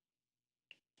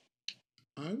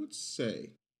would say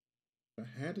if I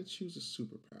had to choose a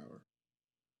superpower,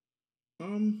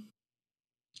 I've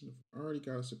already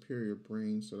got a superior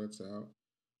brain, so that's out.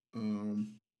 I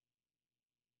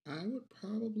would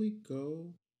probably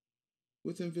go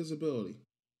with invisibility,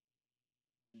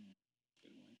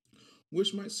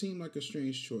 which might seem like a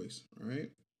strange choice,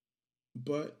 right?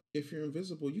 But if you're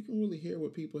invisible, you can really hear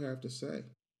what people have to say.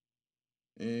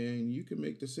 And you can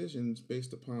make decisions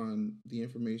based upon the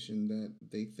information that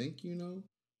they think you know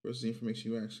versus the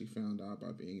information you actually found out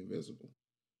by being invisible.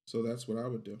 So that's what I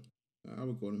would do. I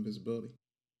would go to invisibility.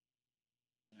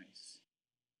 Nice.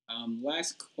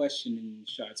 Last question in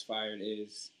Shots Fired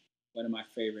is one of my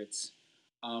favorites.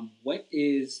 What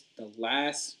is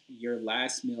your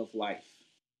last meal of life?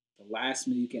 The last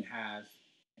meal you can have,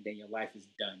 and then your life is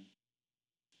done.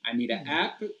 I need an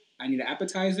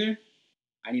appetizer,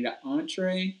 I need an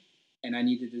entree, and I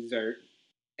need a dessert.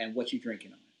 And what you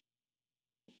drinking on?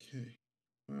 Okay.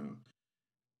 Wow.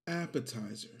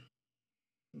 Appetizer.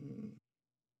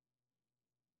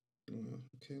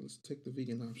 Okay, let's take the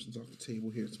vegan options off the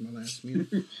table here. It's my last meal.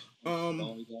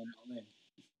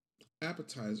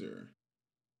 Appetizer.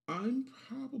 I'm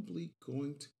probably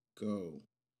going to go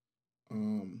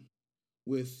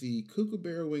with the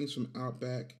kookaburra wings from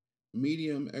Outback,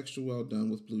 medium, extra well done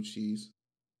with blue cheese,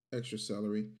 extra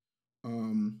celery.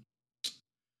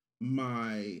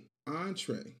 My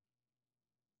entree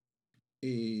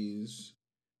is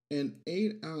an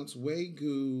 8-ounce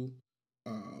Wagyu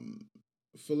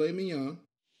filet mignon,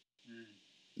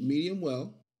 medium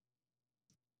well,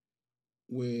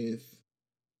 with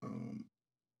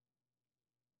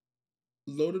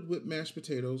loaded whipped mashed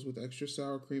potatoes with extra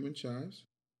sour cream and chives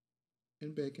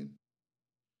and bacon.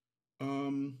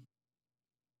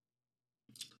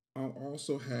 I'll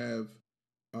also have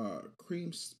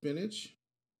cream spinach,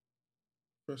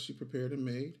 freshly prepared and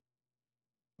made,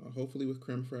 hopefully with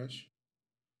creme fraiche.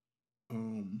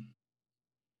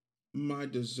 My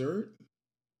dessert,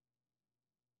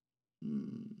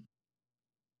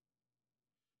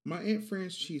 my Aunt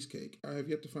Fran's cheesecake. I have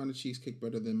yet to find a cheesecake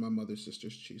better than my mother's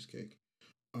sister's cheesecake.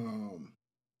 And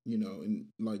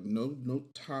like no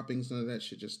toppings, none of that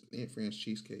shit, just Aunt Fran's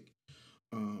cheesecake.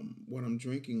 What I'm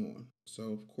drinking on.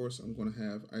 So of course I'm going to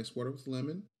have ice water with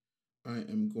lemon. I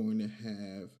am going to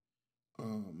have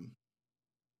I'm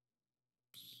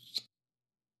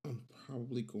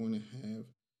probably going to have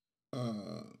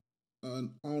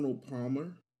an Arnold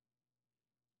Palmer,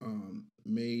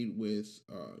 made with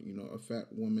a fat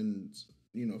woman's,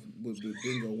 with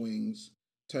bingo wings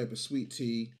type of sweet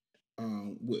tea,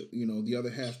 with the other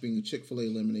half being Chick-fil-A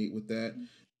lemonade with that,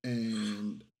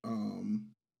 and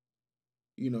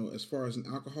as far as an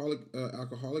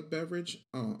alcoholic beverage,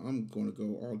 I'm going to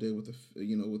go all day with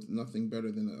with nothing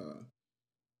better than a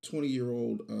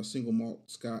 20-year-old single malt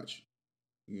Scotch,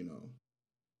 you know,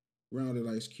 rounded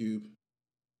ice cube.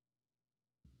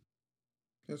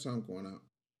 That's how I'm going out.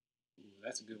 Ooh,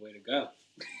 that's a good way to go.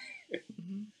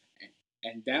 Mm-hmm.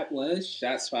 And that was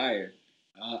shots fired.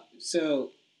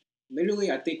 So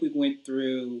literally, I think we went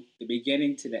through the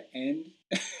beginning to the end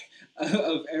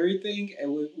of everything,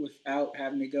 and without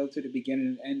having to go to the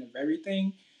beginning and end of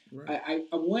everything. Right.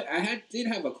 Did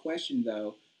have a question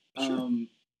though. Sure.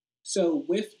 So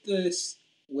with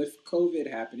COVID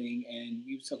happening, and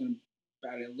we were talking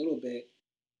about it a little bit,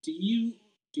 do you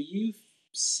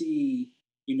see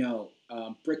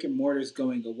brick and mortars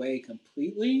going away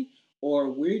completely, or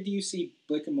where do you see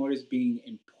brick and mortars being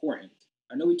important?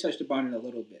 I know we touched upon it a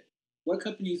little bit. What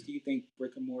companies do you think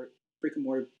brick and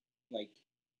mortar like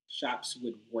shops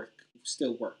would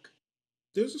still work?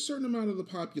 There's a certain amount of the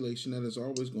population that is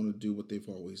always going to do what they've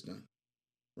always done,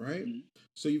 right? Mm-hmm.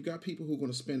 So you've got people who are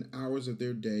going to spend hours of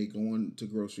their day going to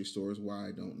grocery stores. Why,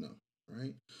 I don't know,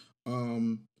 right?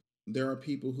 Um, there are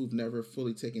people who've never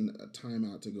fully taken a time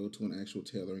out to go to an actual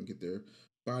tailor and get their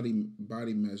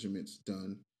body measurements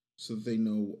done so that they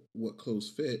know what clothes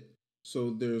fit.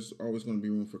 So there's always going to be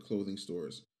room for clothing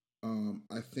stores.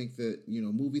 I think that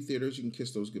movie theaters, you can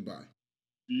kiss those goodbye.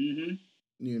 Mm-hmm.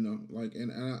 Like,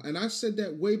 and I said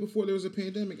that way before there was a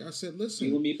pandemic. I said, You and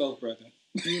listen, me both, brother.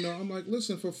 I'm like,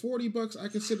 listen, for $40, I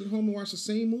can sit at home and watch the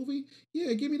same movie.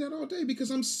 Yeah, give me that all day because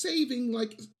I'm saving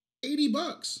like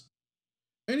 $80.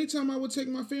 Anytime I would take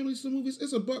my family to the movies,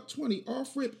 it's $120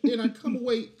 off rip, and I come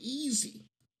away easy.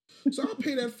 So I'll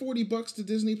pay that $40 to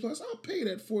Disney Plus. I'll pay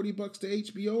that $40 to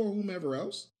HBO or whomever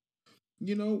else.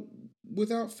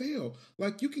 Without fail.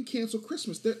 Like, you can cancel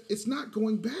Christmas. It's not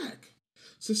going back.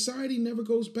 Society never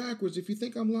goes backwards. If you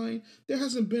think I'm lying, there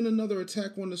hasn't been another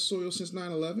attack on the soil since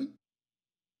 9/11.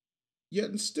 Yet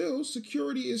and still,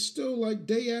 security is still like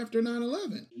day after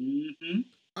 9/11. Mm-hmm.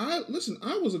 I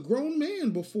was a grown man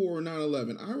before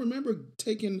 9/11. I remember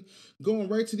going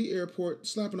right to the airport,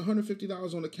 slapping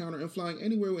 $150 on the counter, and flying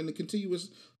anywhere in the contiguous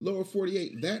lower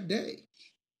 48 that day.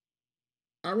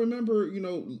 I remember,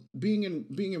 being in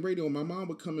radio. My mom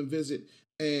would come and visit,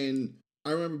 and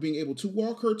I remember being able to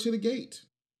walk her to the gate.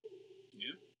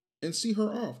 Yeah. And see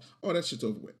her off. Oh, that shit's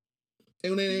over with.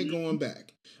 And they ain't going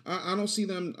back. I don't see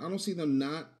them. I don't see them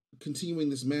not continuing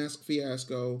this mask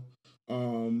fiasco.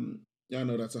 I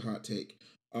know that's a hot take.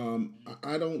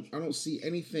 I don't see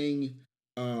anything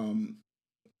going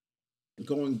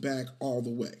back all the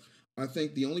way. I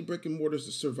think the only brick and mortars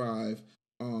that survive.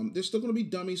 There's still going to be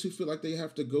dummies who feel like they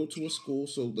have to go to a school,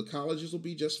 so the colleges will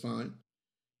be just fine.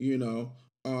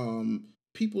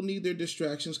 People need their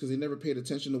distractions because they never paid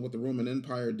attention to what the Roman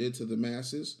Empire did to the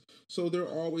masses. So there'll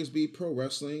always be pro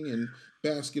wrestling and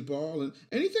basketball and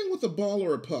anything with a ball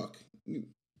or a puck.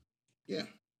 Yeah,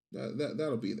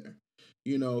 that'll be there.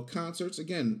 Concerts,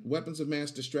 again, weapons of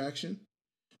mass distraction.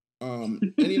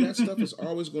 Any of that stuff is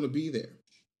always going to be there.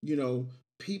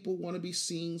 People want to be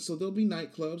seen, so there'll be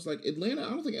nightclubs like Atlanta. I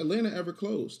don't think Atlanta ever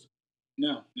closed.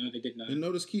 No, they did not. And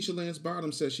notice Keisha Lance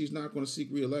Bottom says she's not going to seek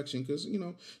re-election because,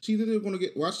 she's either going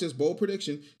to watch this bold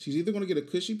prediction, she's either going to get a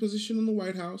cushy position in the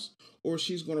White House or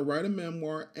she's going to write a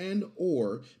memoir and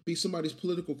or be somebody's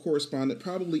political correspondent,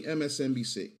 probably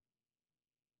MSNBC.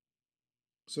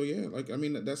 So, yeah,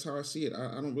 that's how I see it.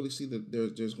 I don't really see that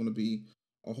there's going to be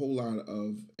a whole lot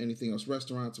of anything else.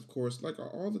 Restaurants, of course, like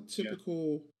all the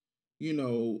typical,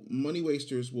 money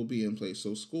wasters will be in place.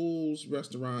 So schools,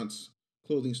 restaurants,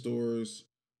 clothing stores,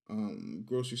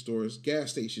 grocery stores, gas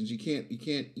stations. You can't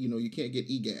get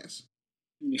e-gas.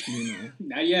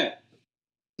 Not yet.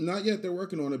 Not yet. They're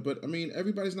working on it, but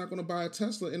everybody's not going to buy a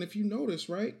Tesla. And if you notice,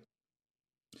 right?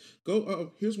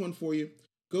 Go. Here's one for you.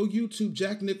 Go YouTube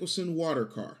Jack Nicholson water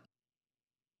car.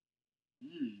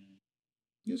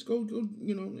 Just go.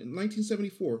 In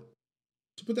 1974.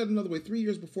 To put that another way, 3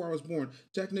 years before I was born,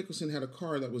 Jack Nicholson had a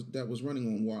car that was running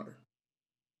on water.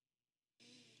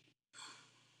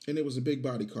 And it was a big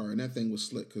body car, and that thing was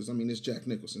slick. Because it's Jack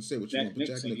Nicholson. Say what you want, but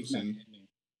Jack Nicholson.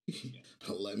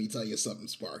 Let me tell you something,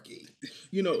 Sparky.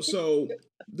 So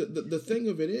the thing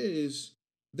of it is,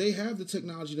 they have the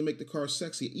technology to make the car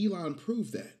sexy. Elon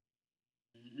proved that.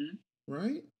 Mm-hmm.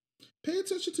 Right? Pay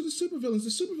attention to the supervillains. The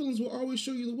supervillains will always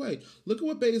show you the way. Look at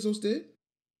what Bezos did.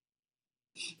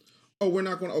 Oh, we're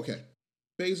not going to. Okay.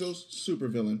 Bezos, super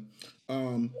villain.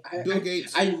 Bill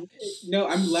Gates, no,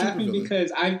 I'm super laughing villain.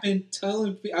 because I've been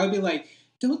telling, I'll be like,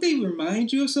 don't they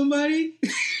remind you of somebody?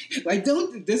 Like,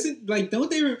 don't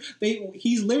they?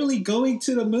 He's literally going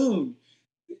to the moon.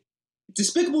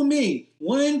 Despicable Me,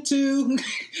 1, 2.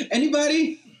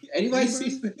 Anybody? Anybody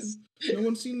sees Anybody? this? No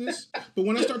one's seen this? But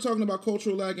when I start talking about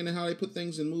cultural lag and how they put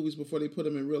things in movies before they put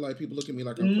them in real life, people look at me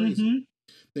like I'm crazy. Mm-hmm.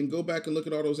 Then go back and look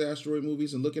at all those asteroid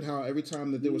movies and look at how every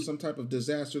time that there was some type of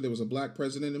disaster, there was a black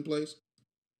president in place.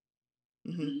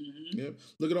 Mm-hmm. Mm-hmm. Yep.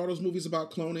 Look at all those movies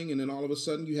about cloning, and then all of a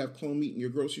sudden you have clone meat in your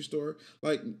grocery store.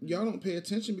 Like, y'all don't pay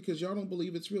attention because y'all don't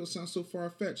believe it's real. It sounds so far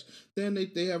fetched. Then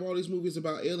they have all these movies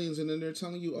about aliens, and then they're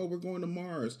telling you, oh, we're going to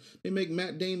Mars. They make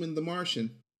Matt Damon the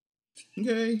Martian.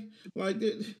 Okay, like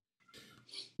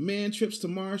man trips to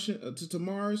Mars to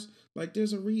Mars. Like,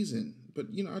 there's a reason. But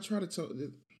I try to tell.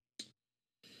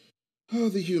 Oh,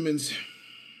 the humans.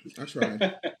 I tried.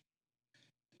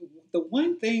 The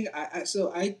one thing I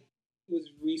was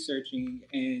researching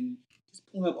and just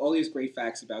pulling up all these great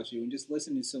facts about you and just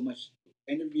listening to so much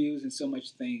interviews and so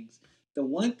much things. The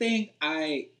one thing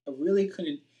I really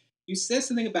couldn't. You said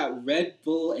something about Red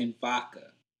Bull and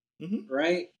vodka,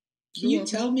 right? Can you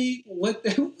tell me what?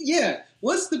 Yeah,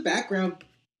 what's the background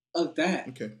of that?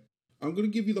 Okay, I'm gonna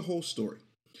give you the whole story.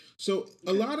 So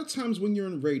a lot of times when you're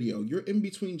in radio, you're in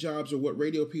between jobs, or what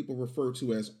radio people refer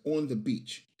to as on the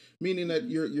beach, meaning that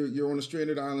you're on a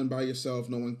stranded island by yourself.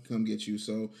 No one can come get you,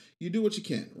 so you do what you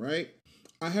can, right?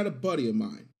 I had a buddy of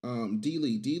mine, D.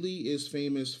 Lee. D. Lee is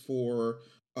famous for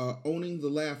owning the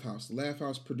Laugh House. The Laugh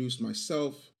House produced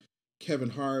myself, Kevin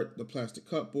Hart, the Plastic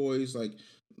Cup Boys, like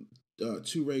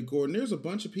Ray Gordon. There's a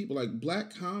bunch of people like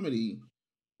black comedy.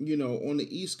 On the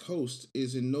East Coast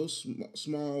is in no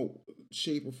small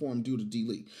shape or form due to D.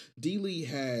 Lee. D. Lee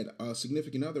had a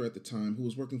significant other at the time who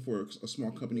was working for a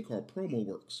small company called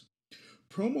PromoWorks.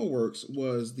 PromoWorks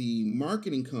was the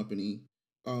marketing company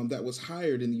that was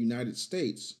hired in the United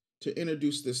States to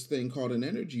introduce this thing called an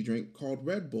energy drink called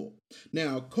Red Bull.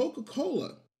 Now,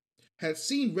 Coca-Cola had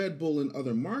seen Red Bull in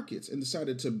other markets and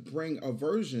decided to bring a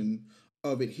version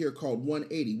of it here called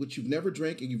 180, which you've never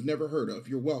drank and you've never heard of.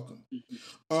 You're welcome.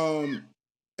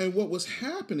 And what was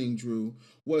happening, Drew,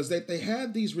 was that they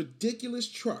had these ridiculous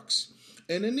trucks.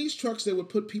 And in these trucks, they would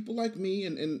put people like me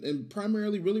and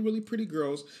primarily really, really pretty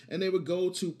girls, and they would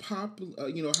go to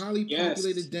highly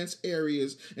populated, dense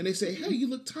areas, and they say, hey, you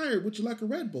look tired. Would you like a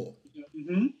Red Bull?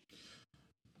 Mm-hmm.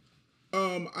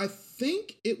 I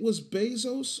think it was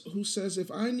Bezos who says, if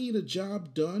I need a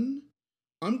job done,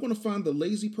 I'm going to find the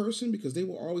lazy person because they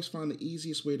will always find the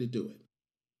easiest way to do it.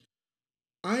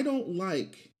 I don't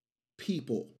like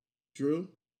people, Drew.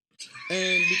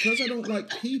 And because I don't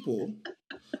like people,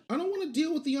 I don't want to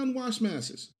deal with the unwashed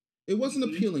masses. It wasn't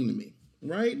appealing to me,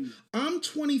 right? I'm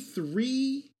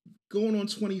 23 going on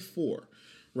 24,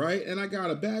 right? And I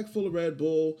got a bag full of Red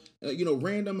Bull,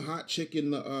 random hot chick in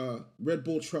the Red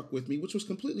Bull truck with me, which was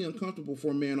completely uncomfortable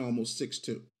for a man almost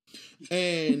 6'2".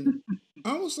 And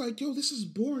I was like, yo, this is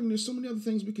boring. There's so many other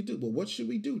things we could do. But what should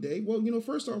we do, Dave? Well,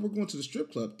 first off, we're going to the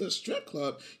strip club. The strip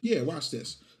club? Yeah, watch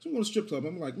this. So I'm going to the strip club.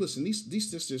 I'm like, listen, these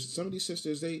sisters, some of these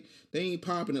sisters, they ain't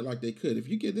popping it like they could. If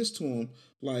you give this to them,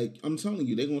 like, I'm telling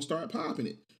you, they're going to start popping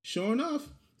it. Sure enough,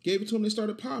 gave it to them, they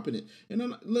started popping it. And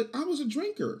then, look, I was a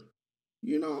drinker.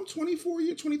 I'm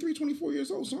 23, 24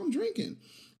 years old, so I'm drinking.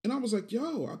 And I was like,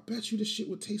 yo, I bet you this shit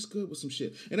would taste good with some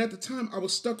shit. And at the time, I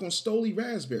was stuck on Stoli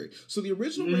Raspberry. So the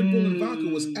original Red Bull and vodka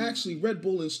was actually Red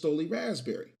Bull and Stoli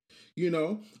Raspberry.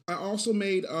 I also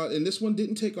made, and this one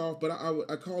didn't take off, but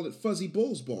I called it Fuzzy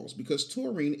Bull's Balls because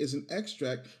taurine is an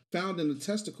extract found in the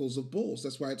testicles of bulls.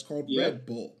 That's why it's called Red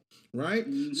Bull, right?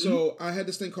 Mm-hmm. So I had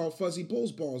this thing called Fuzzy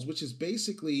Bull's Balls, which is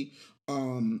basically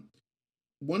 1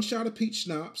 shot of peach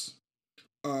schnapps,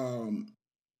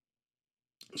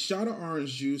 shot of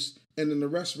orange juice, and then the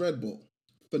rest Red Bull.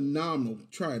 Phenomenal.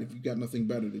 Try it if you've got nothing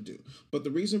better to do. But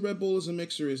the reason Red Bull is a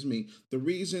mixer is me. The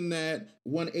reason that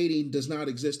 180 does not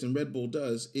exist and Red Bull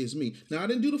does is me. Now, I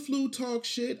didn't do the flu talk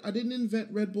shit. I didn't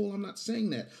invent Red Bull. I'm not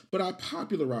saying that. But I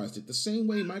popularized it the same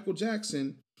way Michael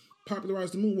Jackson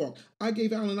popularized the moonwalk. I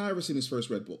gave Allen Iverson his first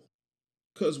Red Bull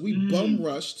because we bum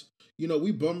rushed.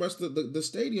 We bum rushed the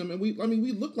stadium, and we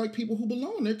look like people who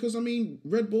belong there because,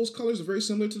 Red Bull's colors are very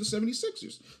similar to the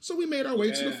 76ers. So we made our way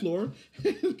to the floor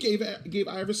and gave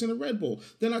Iverson a Red Bull.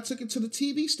 Then I took it to the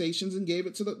TV stations and gave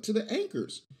it to the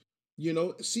anchors.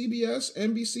 CBS,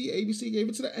 NBC, ABC gave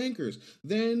it to the anchors.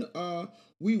 Then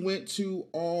we went to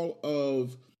all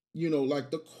of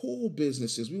like the cool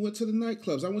businesses. We went to the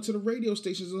nightclubs. I went to the radio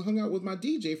stations and hung out with my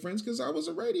DJ friends because I was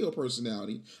a radio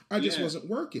personality. I just wasn't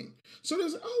working. So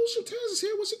there's, oh, shoot, Taz is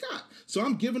here. What's he got? So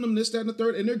I'm giving them this, that, and the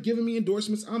third, and they're giving me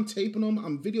endorsements. I'm taping them.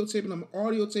 I'm videotaping them. I'm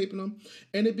audio taping them.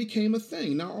 And it became a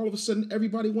thing. Now, all of a sudden,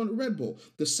 everybody wanted Red Bull.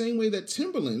 The same way that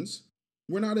Timberlands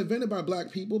were not invented by black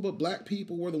people, but black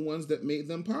people were the ones that made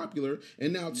them popular.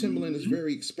 And now Timberland is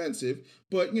very expensive,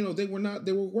 but they were not,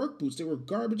 they were work boots. They were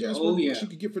garbage ass work boots you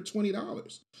could get for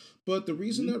 $20. But the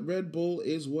reason that Red Bull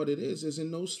is what it is in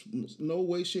no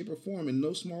way, shape, or form, in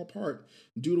no small part,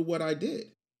 due to what I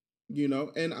did.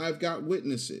 And I've got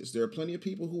witnesses. There are plenty of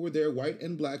people who were there, white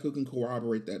and black, who can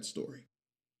corroborate that story.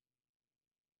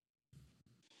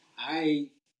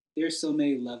 There's so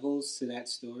many levels to that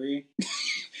story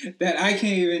that I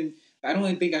don't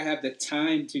even think I have the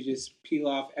time to just peel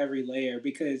off every layer,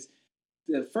 because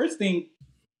the first thing,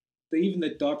 even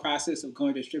the thought process of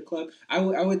going to a strip club, I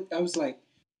was like,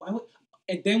 why would,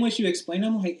 and then once you explain,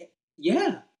 I'm like,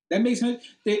 yeah, that makes sense.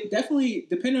 They definitely,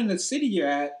 depending on the city you're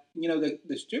at,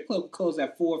 the strip club closed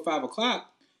at 4 or 5 o'clock.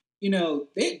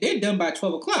 They're done by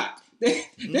 12 o'clock.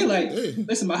 They're like,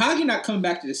 listen, Mahogany not coming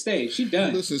back to the stage. She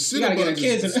done. Listen,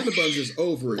 Cinnabons is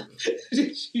over it.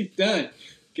 She's done.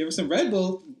 Give her some Red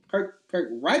Bull, perk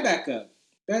right back up.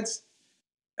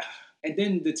 And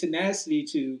then the tenacity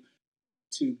to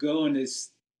go on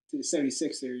this to the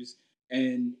 76ers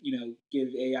and give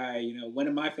AI one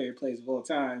of my favorite players of all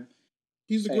time.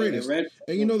 He's the greatest.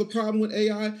 And the problem with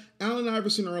AI, Allen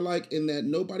Iverson are alike in that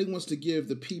nobody wants to give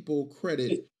the people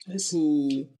credit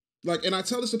who. And I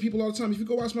tell this to people all the time. If you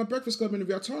go watch my Breakfast Club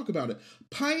interview, I talk about it.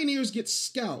 Pioneers get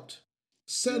scalped.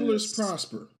 Settlers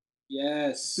prosper.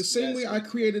 Yes. The same way I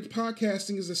created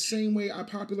podcasting is the same way I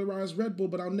popularized Red Bull,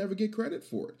 but I'll never get credit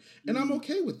for it. And I'm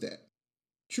okay with that.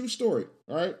 True story.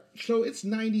 All right. So it's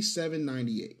 97,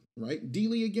 98, right?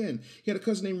 Dealey again. He had a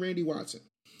cousin named Randy Watson.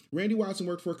 Randy Watson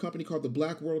worked for a company called The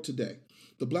Black World Today.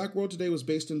 The Black World Today was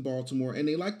based in Baltimore, and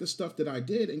they liked the stuff that I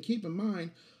did. And keep in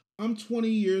mind, I'm 20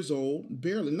 years old,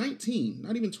 barely 19,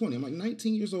 not even 20. I'm like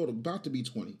 19 years old, about to be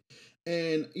 20.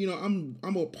 And,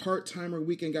 I'm a part-timer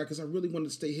weekend guy because I really wanted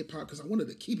to stay hip-hop because I wanted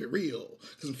to keep it real.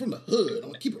 Because I'm from the hood. I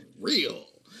want to keep it real,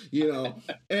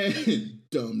 and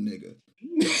dumb nigga.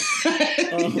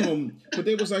 But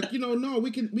they was like, no,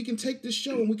 we can take this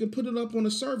show and we can put it up on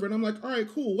a server. And I'm like, all right,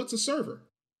 cool. What's a server?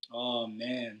 Oh,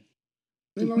 man.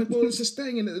 And I'm like, well, it's this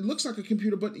thing, and it looks like a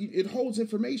computer, but it holds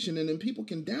information, and then people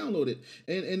can download it.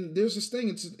 And there's this thing,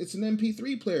 it's an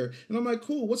MP3 player. And I'm like,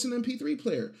 cool, what's an MP3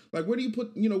 player? Like, where do you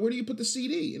put the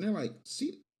CD? And they're like,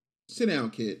 sit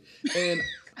down, kid. And,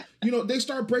 they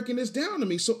start breaking this down to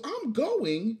me. So I'm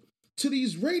going to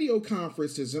these radio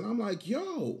conferences, and I'm like,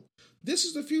 yo, this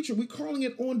is the future. We're calling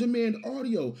it on-demand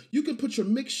audio. You can put your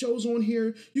mix shows on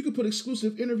here. You can put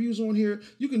exclusive interviews on here.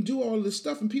 You can do all of this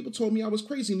stuff. And people told me I was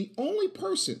crazy. And the only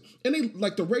person, and they,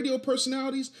 like the radio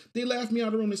personalities, they laughed me out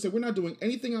of the room. They said, we're not doing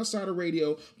anything outside of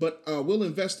radio, but we'll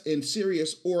invest in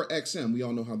Sirius or XM. We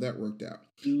all know how that worked out.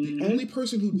 Mm-hmm. The only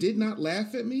person who did not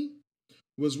laugh at me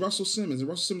was Russell Simmons. And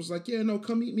Russell Simmons was like, yeah, no,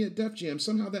 come meet me at Def Jam.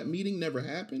 Somehow that meeting never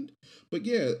happened. But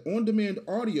yeah, on-demand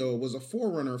audio was a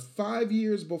forerunner 5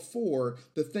 years before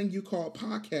the thing you call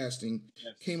podcasting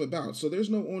came about. So there's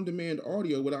no on-demand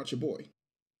audio without your boy.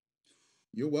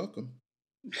 You're welcome.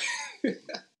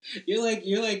 You're like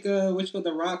which was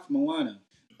The Rock from Moana.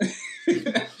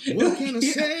 What can I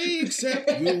say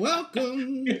except you're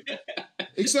welcome?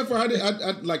 Except for I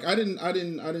didn't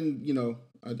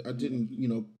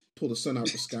pull the sun out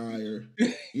the sky or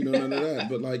none of that.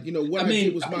 But what I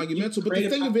did was monumental. But the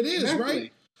thing of it is,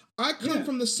 right? I come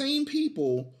from the same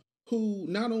people who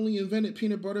not only invented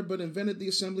peanut butter but invented the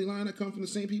assembly line. I come from the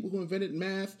same people who invented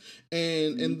math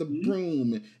and the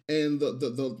broom and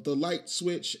the light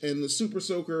switch and the super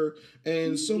soaker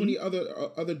and so many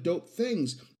other dope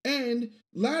things. And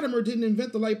Latimer didn't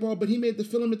invent the light bulb, but he made the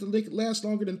filament to last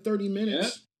longer than 30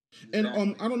 minutes. Yeah.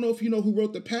 And I don't know if you know who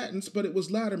wrote the patents, but it was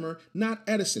Latimer, not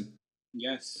Edison.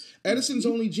 Yes. Edison's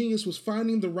only genius was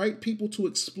finding the right people to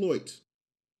exploit.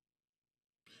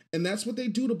 And that's what they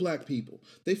do to black people.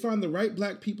 They find the right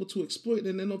black people to exploit,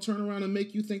 and then they'll turn around and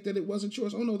make you think that it wasn't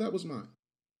yours. Oh, no, that was mine.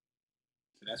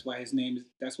 So that's why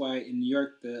that's why in New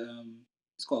York,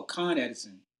 it's called Con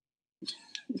Edison.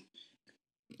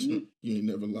 You ain't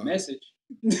never lied. Message.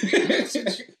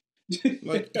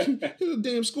 Like, his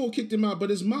damn school kicked him out, but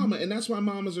his mama, and that's why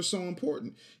mamas are so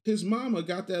important. His mama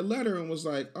got that letter and was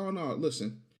like, oh no,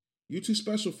 listen, you're too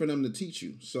special for them to teach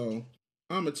you, so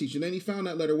I'm gonna teach you. And then he found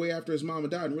that letter way after his mama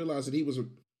died and realized that he was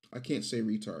I can't say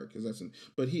retard because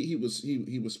but he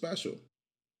was special.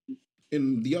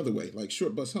 in the other way, like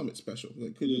short bus helmet special.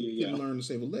 Like couldn't learn to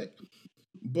save a lick.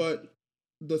 But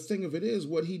the thing of it is,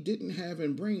 what he didn't have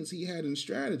in brains, he had in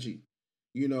strategy.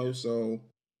 You know, so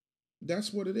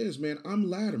that's what it is, man. I'm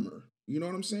Latimer. You know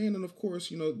what I'm saying? And of course,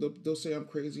 you know, they'll say I'm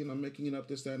crazy and I'm making it up,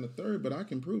 this, that, and the third, but I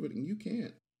can prove it and you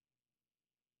can't.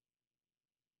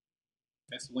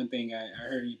 That's one thing I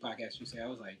heard in your podcast you say. I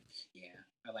was like, yeah,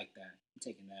 I like that. I'm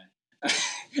taking that.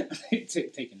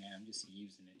 Taking that. I'm just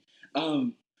using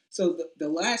it. So the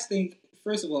last thing,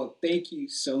 first of all, thank you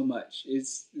so much.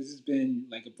 This has been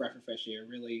like a breath of fresh air,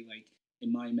 really like a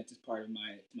monumentous part of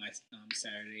my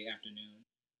Saturday afternoon.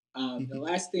 The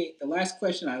last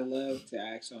question I love to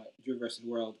ask on Drew versus the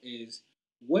World is,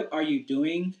 what are you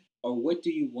doing or what do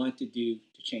you want to do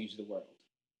to change the world?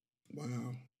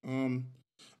 Wow.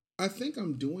 I think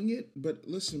I'm doing it, but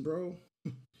listen, bro.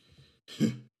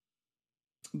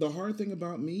 The hard thing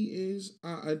about me is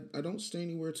I don't stay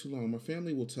anywhere too long. My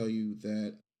family will tell you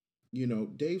that, you know,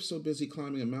 Dave's so busy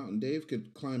climbing a mountain. Dave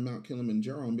could climb Mount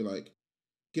Kilimanjaro and be like,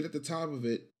 get at the top of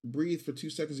it, breathe for 2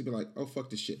 seconds and be like, oh, fuck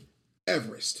this shit.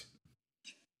 Everest.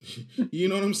 You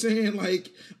know what I'm saying? Like,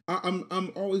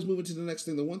 I'm always moving to the next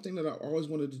thing. The one thing that I always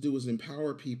wanted to do is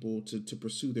empower people to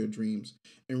pursue their dreams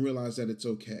and realize that it's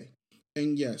okay.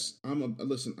 And yes,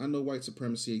 listen, I know white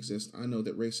supremacy exists. I know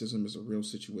that racism is a real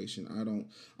situation.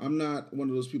 I'm not one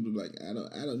of those people like, I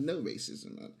don't know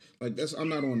racism. I'm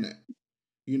not on that.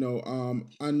 You know,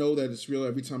 I know that it's real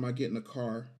every time I get in a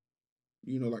car.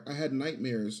 You know, like I have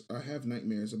nightmares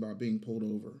about being pulled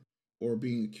over or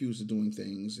being accused of doing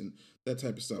things and that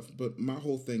type of stuff. But my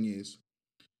whole thing is,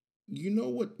 you know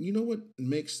what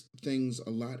makes things a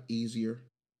lot easier?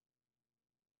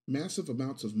 Massive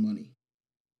amounts of money.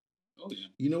 Oh, yeah.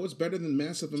 You know what's better than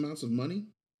massive amounts of money?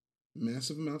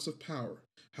 Massive amounts of power.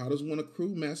 How does one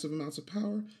accrue massive amounts of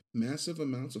power? Massive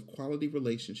amounts of quality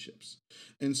relationships.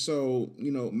 And so,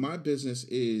 you know, my business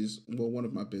is, well, one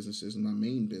of my businesses, and my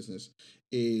main business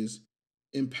is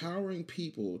empowering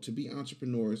people to be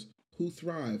entrepreneurs who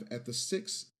thrive at the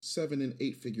 6, 7, and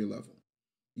 8 figure level,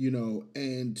 you know,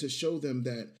 and to show them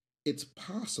that it's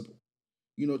possible.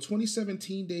 You know,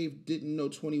 2017 Dave didn't know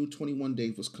 2021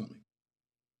 Dave was coming.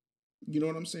 You know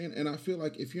what I'm saying? And I feel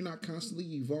like if you're not constantly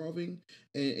evolving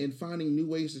and finding new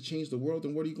ways to change the world,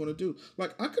 then what are you going to do?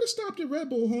 Like, I could have stopped at Red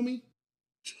Bull, homie.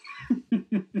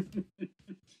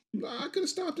 I could have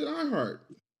stopped at iHeart.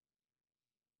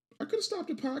 I could have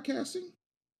stopped at podcasting.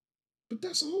 But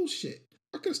that's whole shit.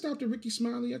 I could have stopped at Ricky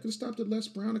Smiley. I could have stopped at Les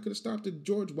Brown. I could have stopped at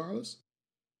George Wallace.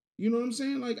 You know what I'm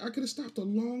saying? Like, I could have stopped a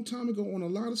long time ago on a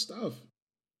lot of stuff.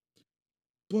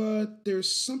 But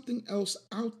there's something else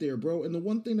out there, bro. And the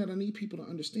one thing that I need people to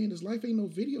understand is life ain't no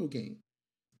video game.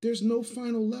 There's no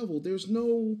final level. There's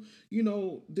no, you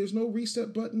know, there's no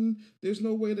reset button. There's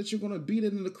no way that you're going to beat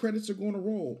it and the credits are going to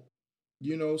roll.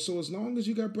 You know, so as long as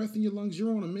you got breath in your lungs,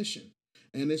 you're on a mission.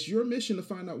 And it's your mission to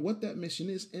find out what that mission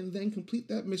is and then complete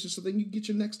that mission so then you get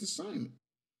your next assignment.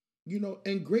 You know,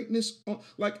 and greatness,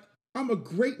 like, I'm a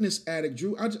greatness addict,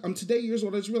 Drew. I'm today years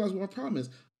old. I just realized what my problem is.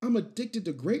 I'm addicted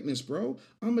to greatness, bro.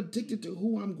 I'm addicted to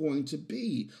who I'm going to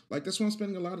be. Like, that's why I'm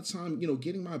spending a lot of time, you know,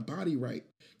 getting my body right.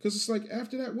 Because it's like,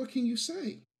 after that, what can you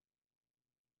say?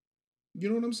 You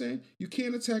know what I'm saying? You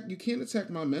can't attack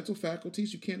my mental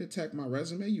faculties. You can't attack my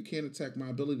resume. You can't attack my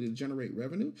ability to generate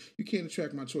revenue. You can't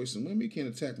attack my choice in women. You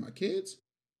can't attack my kids.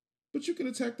 But you can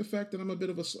attack the fact that I'm a bit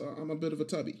of a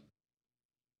tubby.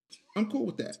 I'm cool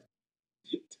with that.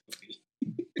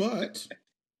 But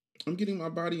I'm getting my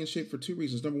body in shape for 2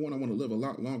 reasons. Number one, I want to live a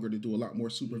lot longer to do a lot more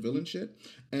supervillain shit.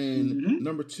 And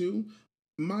number two,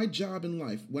 my job in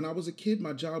life. When I was a kid,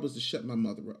 my job was to shut my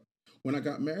mother up. When I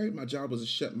got married, my job was to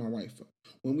shut my wife up.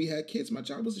 When we had kids, my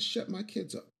job was to shut my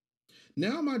kids up.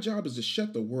 Now my job is to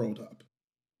shut the world up.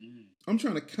 I'm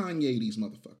trying to Kanye these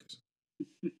motherfuckers.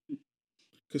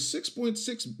 Because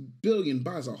 6.6 billion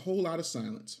buys a whole lot of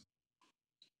silence.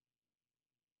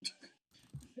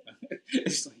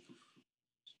 It's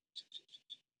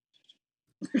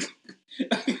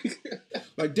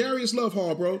like Darius Love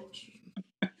Hall, bro.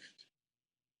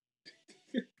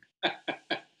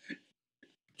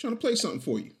 Trying to play something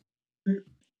for you.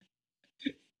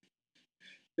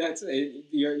 That's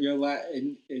your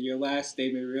last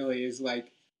statement. Really is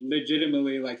like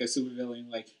legitimately like a supervillain,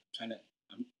 like I'm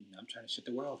trying to shut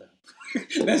the world up.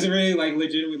 That's really like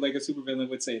legitimately like a supervillain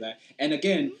would say that. And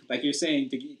again, like you're saying,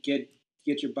 to get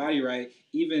your body right,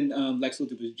 even Lex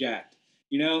Luthor was jacked.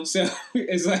 You know, so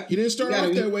it's like he didn't start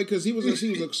off that way because he was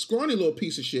a scrawny little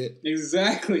piece of shit.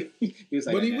 Exactly. He was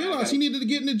like, but he realized he needed to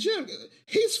get in the gym.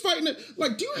 He's fighting it.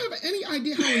 Like, do you have any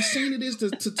idea how insane it is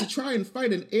to try and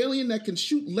fight an alien that can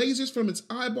shoot lasers from its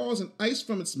eyeballs and ice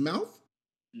from its mouth?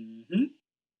 Mm-hmm.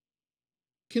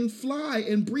 can fly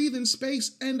and breathe in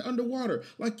space and underwater.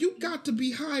 Like, you got to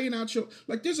be high and out your,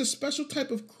 like, there's a special type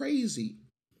of crazy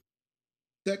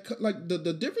that, like,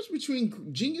 the difference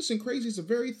between genius and crazy is a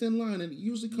very thin line, and it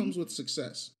usually comes with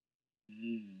success.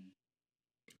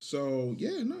 So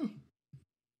yeah, no,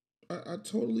 I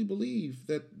totally believe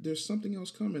that there's something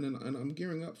else coming, and I'm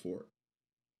gearing up for it.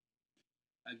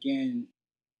 Again,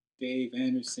 Dave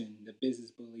Anderson, the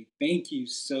business bully. Thank you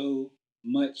so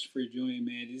much for joining,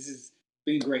 man. This has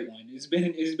been a great one. It's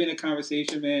been a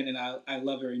conversation, man, and I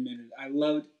love every minute. I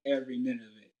loved every minute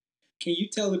of it. Can you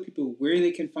tell the people where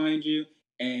they can find you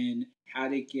and how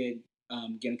they can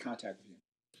get in contact with you,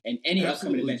 and any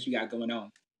upcoming events you got going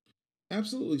on?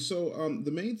 Absolutely. So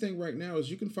the main thing right now is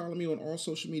you can follow me on all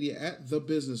social media at The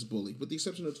Business Bully, with the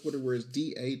exception of Twitter, where it's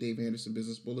DA, Dave Anderson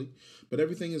Business Bully. But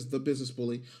everything is The Business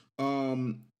Bully.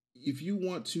 If you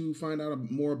want to find out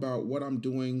more about what I'm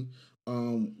doing,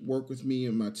 work with me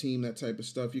and my team, that type of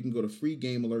stuff, you can go to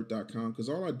freegamealert.com, because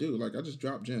all I do, like, I just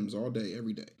drop gems all day,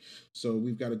 every day. So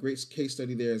we've got a great case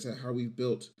study there as to how we've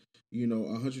built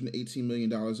 $118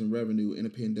 million in revenue in a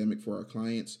pandemic for our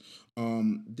clients.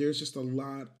 There's just a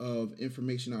lot of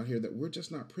information out here that we're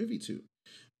just not privy to.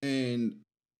 And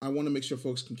I want to make sure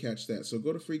folks can catch that. So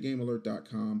go to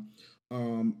freegamealert.com.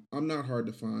 I'm not hard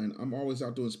to find. I'm always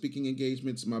out doing speaking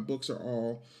engagements. My books are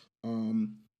all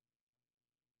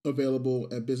available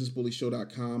at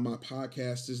businessbullyshow.com. My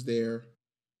podcast is there.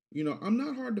 I'm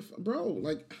not hard to find. Bro,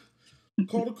 like,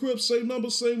 call the Crips, same number,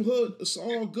 same hood. It's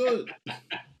all good.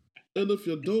 And if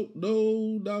you don't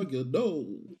know, now you know.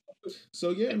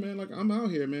 So yeah, man, like, I'm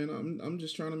out here, man. I'm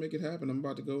just trying to make it happen. I'm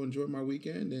about to go enjoy my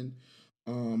weekend and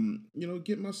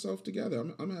get myself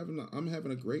together. I'm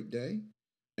having a great day.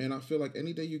 And I feel like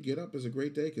any day you get up is a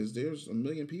great day, because there's a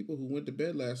million people who went to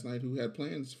bed last night who had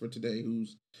plans for today,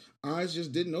 whose eyes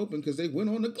just didn't open because they went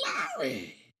on the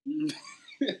glory. Can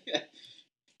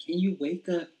you wake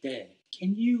up dead?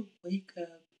 Can you wake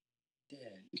up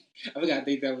dead? I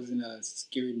think that was in a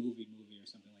scary movie or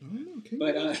something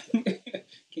like that. I don't know.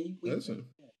 Can you wake up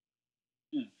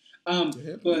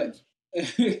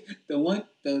dead? But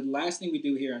the last thing we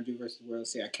do here on Drew vs. the World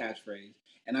is say our catchphrase,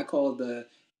 and I call it the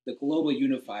global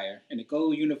unifier. And the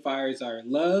global unifiers are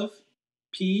love,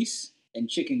 peace, and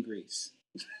chicken grease.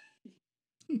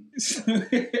 So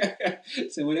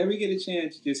whenever you get a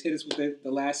chance, just hit us with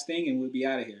the last thing, and we'll be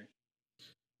out of here.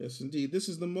 Yes, indeed. This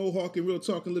is the Mohawk and Real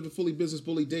Talk and Living Fully Business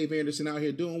Bully, Dave Anderson, out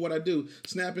here doing what I do,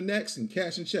 snapping necks and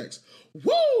cashing checks.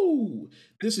 Woo!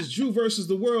 This is Drew versus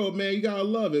the World, man. You gotta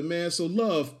love it, man. So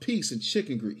love, peace, and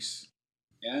chicken grease.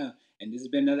 Yeah, and this has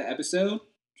been another episode,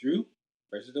 Drew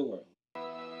versus the World.